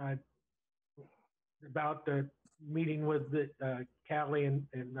the meeting with Callie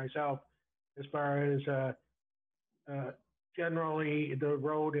and myself, as far as generally the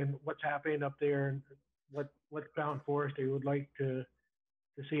road and what's happening up there, and what Town Forestry would like to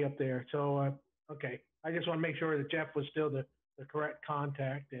see up there. So okay, I just want to make sure that Jeff was still the correct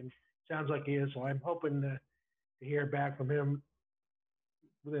contact, and sounds like he is. So I'm hoping to hear back from him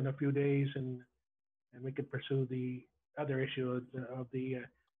within a few days, and we could pursue the other issue of the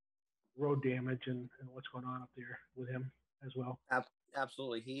road damage and what's going on up there with him as well.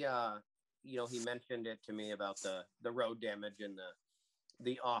 Absolutely. He he mentioned it to me about the road damage and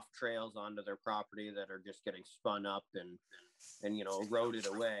the off trails onto their property that are just getting spun up and eroded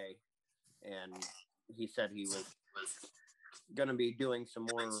away. And he said he was going to be doing some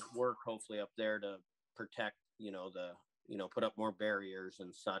more work, hopefully up there, to protect, put up more barriers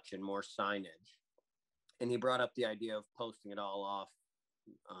and such and more signage. And he brought up the idea of posting it all off,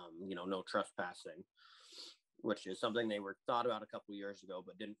 no trespassing, which is something they were thought about a couple of years ago,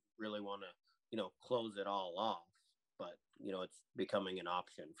 but didn't really want to, close it all off. But, it's becoming an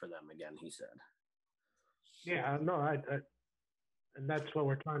option for them again, he said. Yeah, no, and that's what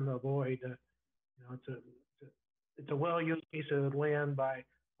we're trying to avoid. It's a well-used piece of land by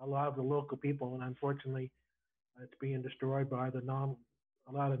a lot of the local people, and unfortunately, it's being destroyed by a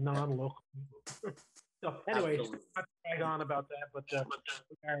lot of non-local people. So, anyways, not right on about that, but we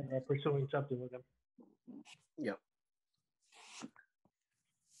are pursuing something with them. Yep.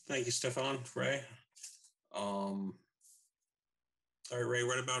 Thank you, Stefan. Ray. All right, Ray.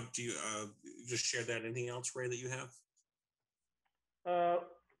 What about, do you just share that? Anything else, Ray, that you have? I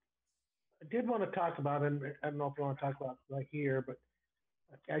did want to talk about, and I don't know if you want to talk about right here, but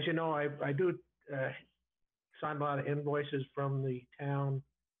as you know, I do sign a lot of invoices from the town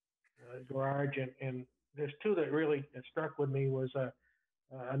garage, and there's two that really struck with me. Was a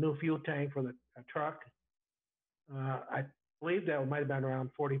new fuel tank for the truck. I believe that might have been around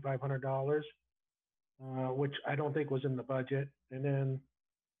 $4,500, which I don't think was in the budget. And then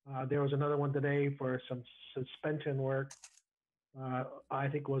there was another one today for some suspension work. I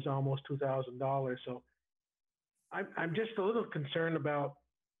think was almost $2,000. So I'm just a little concerned about,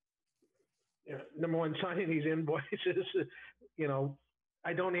 number one, signing these invoices.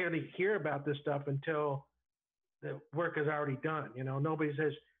 I don't really hear about this stuff until the work is already done. Nobody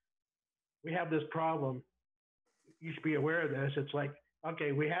says, we have this problem, you should be aware of this. It's like,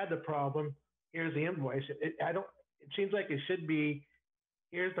 okay, we had the problem, here's the invoice. It seems like it should be,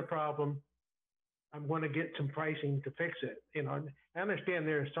 here's the problem, I'm going to get some pricing to fix it. I understand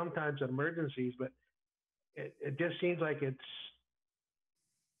there are sometimes emergencies, but it just seems like it's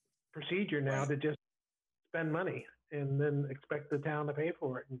procedure now to just spend money and then expect the town to pay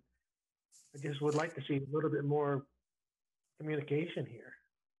for it. And I just would like to see a little bit more communication here.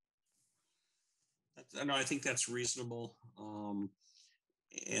 No, I think that's reasonable. And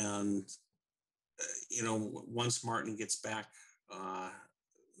once Martin gets back,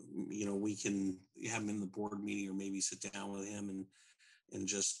 we can have him in the board meeting, or maybe sit down with him and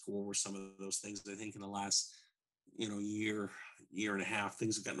just go over some of those things. I think in the last, year and a half,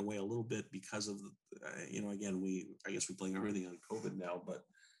 things have gotten away a little bit because of, again, I guess we blame everything on COVID now, but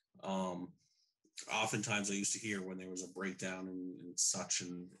oftentimes I used to hear when there was a breakdown and such,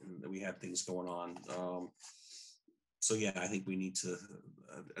 and we had things going on. So yeah, I think we need to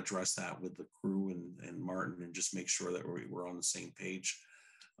address that with the crew and Martin, and just make sure that we're on the same page.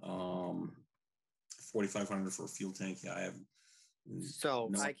 $4,500 for a fuel tank. Yeah, I have. So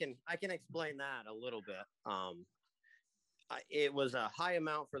no. I can explain that a little bit. It was a high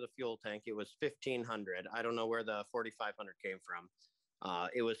amount for the fuel tank. It was $1,500. I don't know where the $4,500 came from.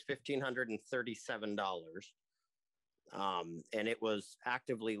 It was $1,537. And it was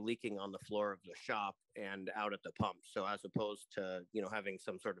actively leaking on the floor of the shop and out at the pump. So as opposed to, having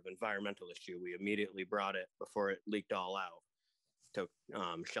some sort of environmental issue, we immediately brought it before it leaked all out to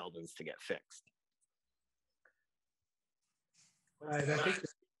Sheldon's to get fixed. Right.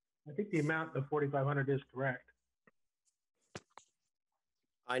 I think the amount of 4,500 is correct.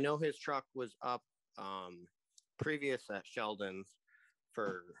 I know his truck was up previous at Sheldon's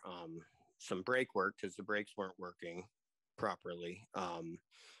for some brake work because the brakes weren't working properly.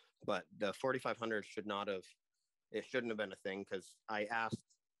 But the 4,500 shouldn't have been a thing because I asked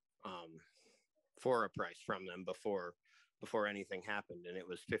for a price from them before anything happened, and it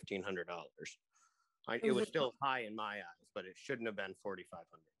was $1,500. It was still high in my eyes, but it shouldn't have been 4,500.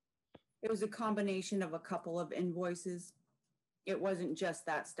 It was a combination of a couple of invoices. It wasn't just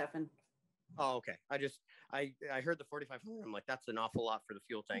that, Stefan. Oh, okay. I heard the 4,500. I'm like, that's an awful lot for the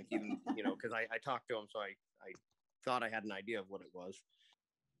fuel tank, even, because I talked to him, so I thought I had an idea of what it was.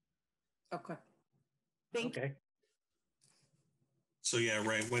 Okay. Thank you. So yeah,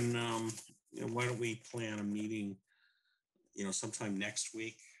 right. When why don't we plan a meeting, sometime next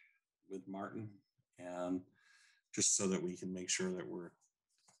week with Martin, and just so that we can make sure that we're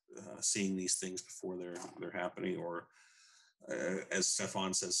seeing these things before they're happening, or as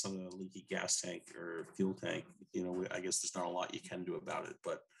Stefan says, some of the leaky gas tank or fuel tank. I guess there's not a lot you can do about it,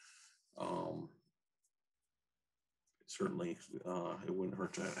 but certainly it wouldn't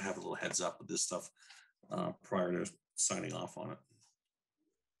hurt to have a little heads up with this stuff prior to signing off on it.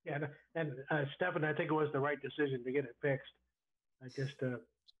 Yeah, and Stefan, I think it was the right decision to get it fixed. I just, and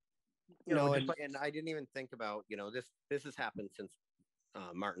I didn't even think about, this has happened since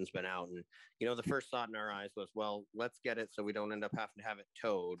Martin's been out, and the first thought in our eyes was, well, let's get it so we don't end up having to have it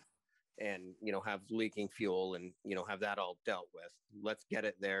towed and have leaking fuel and have that all dealt with. Let's get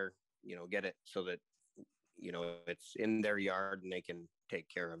it there, get it so that it's in their yard and they can take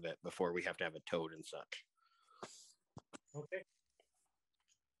care of it before we have to have it towed and such. Okay.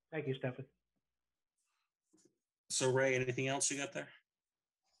 Thank you, Stefan. So Ray, anything else you got there?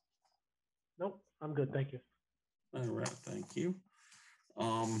 Nope, I'm good. Thank you. All right, thank you.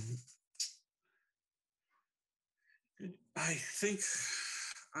 I think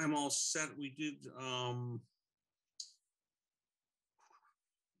I'm all set. We did,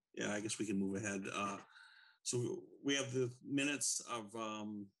 yeah, I guess we can move ahead. So we have the minutes of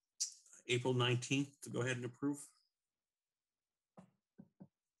April 19th to go ahead and approve.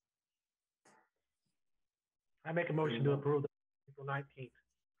 I make a motion to approve April 19th.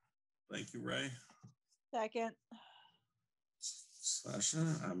 Thank you, Ray. Second. Sasha,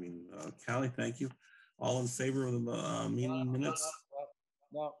 Callie, thank you. All in favor of the meeting minutes?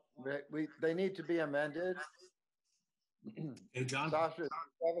 No, they need to be amended. Hey, John. Sasha,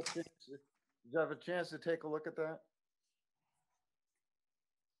 did you have a chance to take a look at that?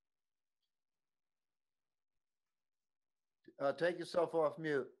 Take yourself off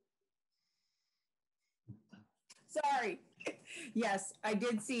mute. Sorry. Yes, I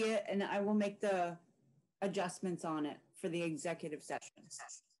did see it, and I will make the adjustments on it for the executive session.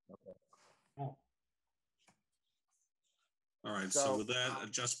 Okay. All right. So with that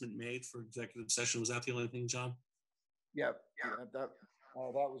adjustment made for executive session, was that the only thing, John? Yep. That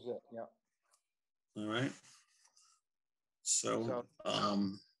was it. Yep. All right. So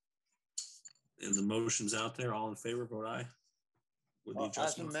and the motion's out there. All in favor, vote aye. With the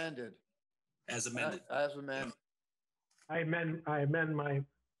adjustments. As amended. As amended. As amended. I amend my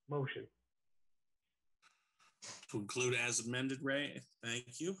motion. To include as amended, Ray.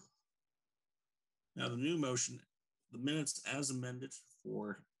 Thank you. Now the new motion, the minutes as amended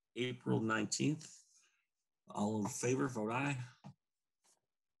for April 19th. All in favor, vote aye.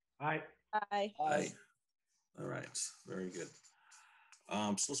 Aye. Aye. Aye. All right, very good.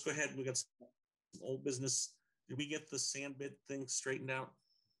 So let's go ahead. We got some old business. Did we get the sand bid thing straightened out?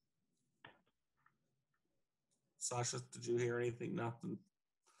 Sasha, did you hear anything? Nothing.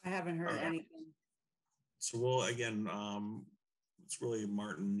 I haven't heard anything. So we'll again, it's really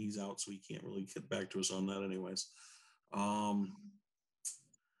Martin. He's out, so he can't really get back to us on that, anyways.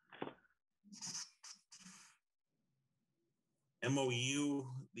 MOU.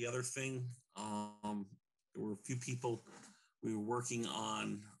 The other thing, there were a few people we were working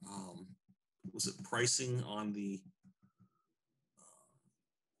on. Was it pricing on the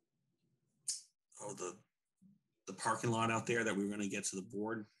the parking lot out there that we were going to get to the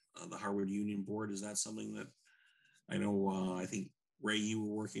board, the Harvard Union board? Is that something that I know? I think Ray, you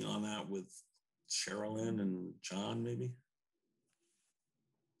were working on that with Sherilyn and John, maybe.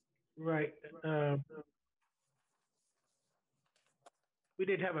 Right. we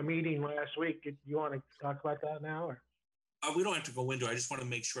did have a meeting last week. Do you want to talk about that now, or? We don't have to go into it. I just want to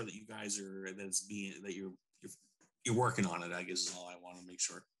make sure that you guys are that you're working on it, I guess is all I want to make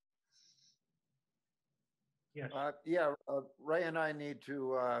sure. Yes. Ray and I need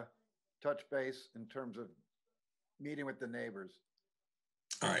to touch base in terms of meeting with the neighbors.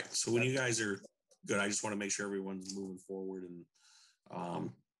 All right. So when you guys are good, I just want to make sure everyone's moving forward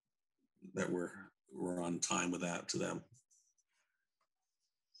and that we're on time with that to them.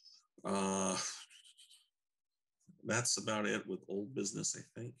 That's about it with old business, I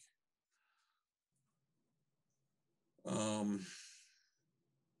think.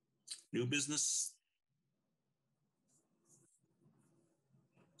 New business.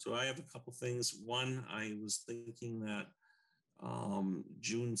 So I have a couple things. One, I was thinking that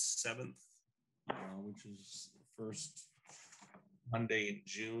June 7th, which is the first Monday in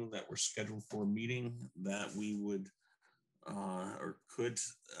June that we're scheduled for a meeting, that we would or could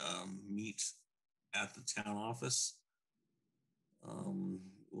meet at the town office.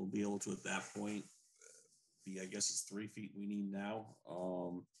 We'll be able to, at that point, I guess it's 3 feet we need now.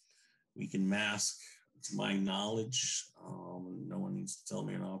 We can mask, to my knowledge. No one needs to tell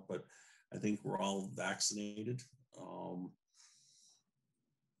me or not, but I think we're all vaccinated.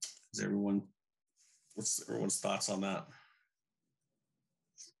 What's everyone's thoughts on that?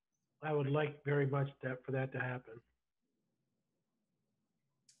 I would like very much for that to happen.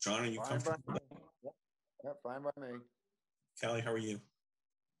 John, are you comfortable with that? Yeah, fine by me. Callie, how are you?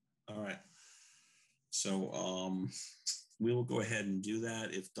 All right. So we will go ahead and do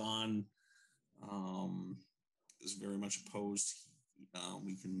that. If Don is very much opposed,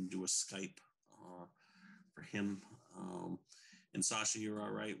 we can do a Skype for him. And Sasha, you're all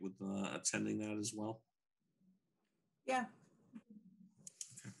right with attending that as well? Yeah.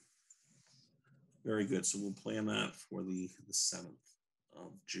 Okay. Very good. So we'll plan that for the 7th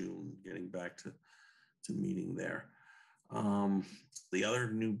of June, getting back to meeting there. The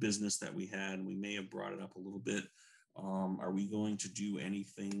other new business that we had, we may have brought it up a little bit. Are we going to do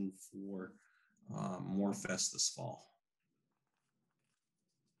anything for Morefest this fall?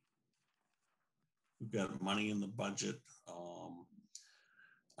 We've got money in the budget.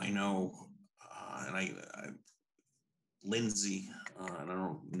 I know, and I Lindsay, and I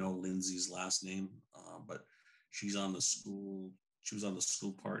don't know Lindsay's last name, but she's on the school. She was on the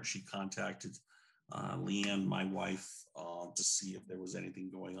school part. She contacted Leanne, my wife, to see if there was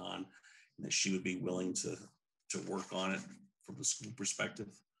anything going on, and that she would be willing to work on it from the school perspective.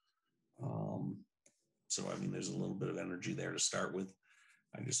 So, I mean, there's a little bit of energy there to start with.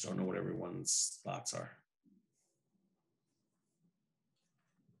 I just don't know what everyone's thoughts are.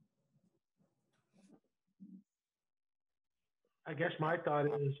 I guess my thought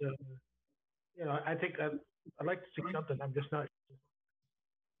is, I think I'd like to see something. I'm just not,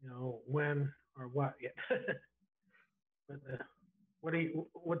 when or what yet. But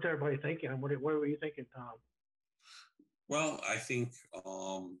what's everybody thinking? What were you thinking, Tom? Well, I think,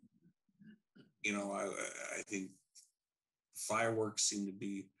 I think fireworks seem to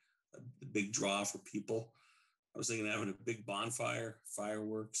be the big draw for people. I was thinking of having a big bonfire,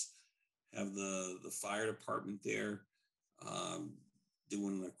 fireworks, have the fire department there,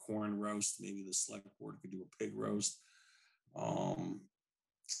 doing a corn roast. Maybe the select board could do a pig roast.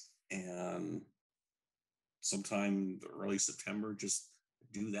 And sometime early September, just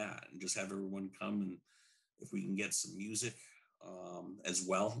do that and just have everyone come. And if we can get some music as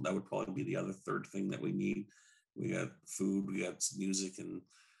well, that would probably be the other third thing that we need. We got food, we got some music, and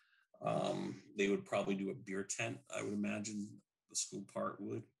they would probably do a beer tent, I would imagine the school part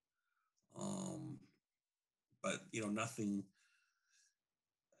would. But, nothing,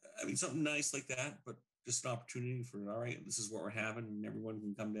 I mean, something nice like that, but just an opportunity for, all right, this is what we're having, and everyone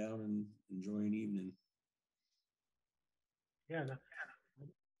can come down and enjoy an evening. Yeah,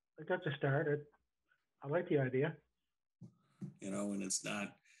 I got to start. I like the idea. And it's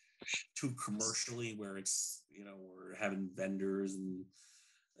not too commercially where it's, we're having vendors and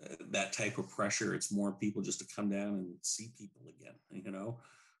that type of pressure. It's more people just to come down and see people again,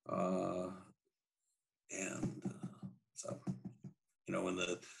 so, when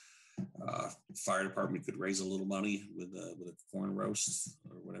the fire department could raise a little money with a corn roast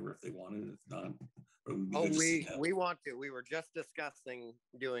or whatever if they wanted. If not, we want to. We were just discussing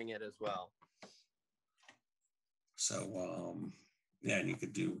doing it as well. So yeah, and you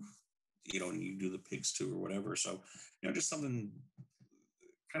could do, and you do the pigs too or whatever. So just something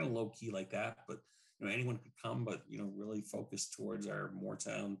kind of low key like that. But anyone could come, but really focus towards our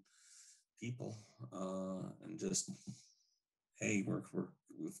Moretown people and just, hey,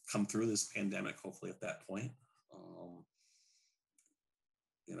 we've come through this pandemic, hopefully at that point.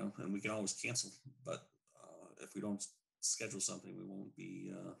 and we can always cancel, but if we don't schedule something, we won't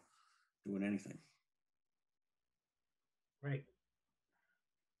be doing anything. Right.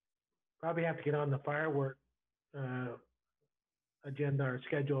 Probably have to get on the firework agenda or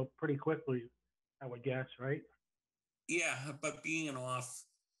schedule pretty quickly, I would guess, right? Yeah, but being an off,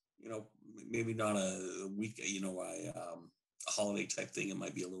 maybe not a week, a holiday type thing, it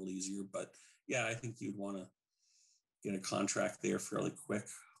might be a little easier. But yeah, I think you'd want to get a contract there fairly quick.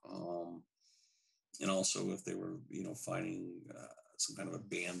 And also if they were, finding some kind of a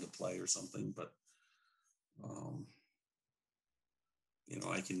band to play or something, but,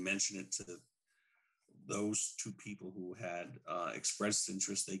 I can mention it to those two people who had expressed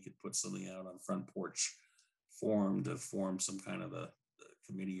interest. They could put something out on Front Porch Forum to form some kind of a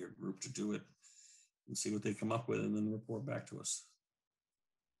committee or group to do it and see what they come up with and then report back to us.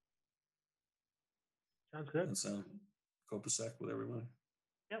 Sounds good. That sound copacetic with everyone?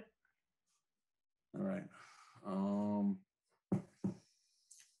 Yep. All right.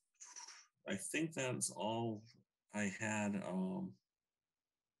 I think that's all I had.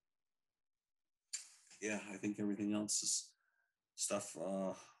 Yeah, I think everything else is stuff.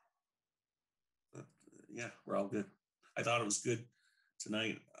 But yeah, we're all good. I thought it was good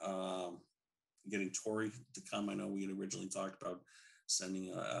tonight. Getting Tori to come. I know we had originally talked about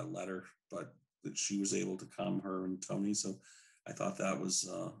sending a letter, but that she was able to come, her and Tony. So I thought that was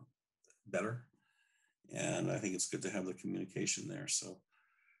better. And I think it's good to have the communication there. So,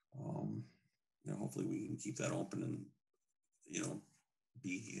 hopefully we can keep that open and,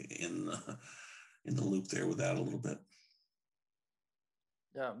 be in the loop there with that a little bit.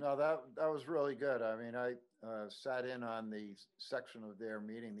 Yeah, no, that was really good. I mean, I sat in on the section of their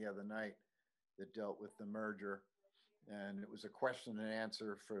meeting the other night that dealt with the merger, and it was a question and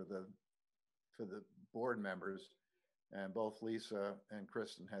answer for the board members, and both Lisa and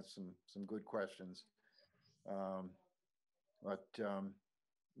Kristen had some good questions.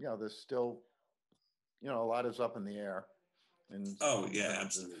 There's still, a lot is up in the air. And yeah,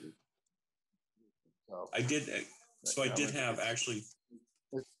 absolutely. I did. So I did have actually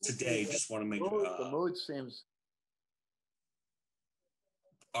today. Just want to make the mood seems.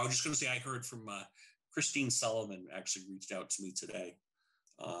 I was just going to say I heard from Christine Sullivan actually reached out to me today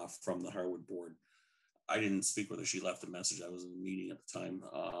from the Harwood board. I didn't speak with her. She left a message. I was in a meeting at the time.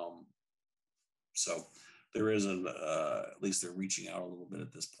 So there is at least they're reaching out a little bit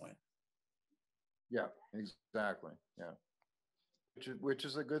at this point. Yeah, exactly. Yeah, which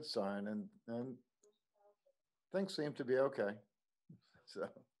is a good sign, and things seem to be okay. So.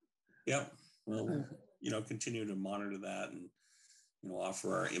 Yep. Well, continue to monitor that and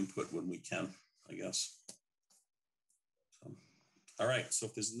offer our input when we can, I guess. So, all right. So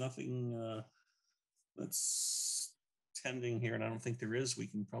if there's nothing that's tending here, and I don't think there is, we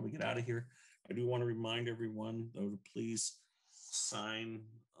can probably get out of here. I do want to remind everyone, though, to please sign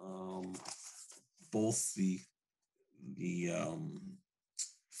both the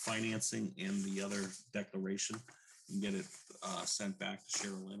financing and the other declaration and get it sent back to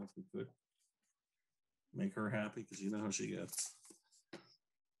Cheryl Lynn if we could. Make her happy, because you know how she gets.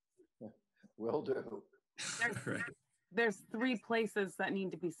 Will do. There's 3 places that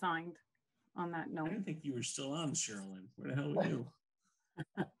need to be signed on that note. I didn't think you were still on, Cheryl Lynn. Where the hell were you?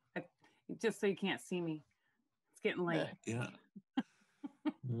 Just so you can't see me. It's getting late. Yeah.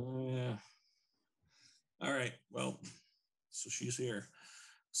 Oh, yeah. All right. Well, so she's here.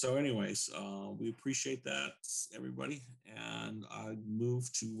 So anyways, we appreciate that, everybody. And I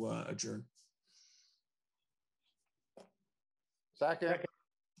move to adjourn. Second.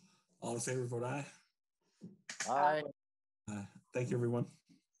 All in favor, vote aye. Aye. Thank you, everyone.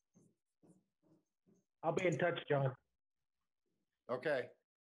 I'll be in touch, John. Okay.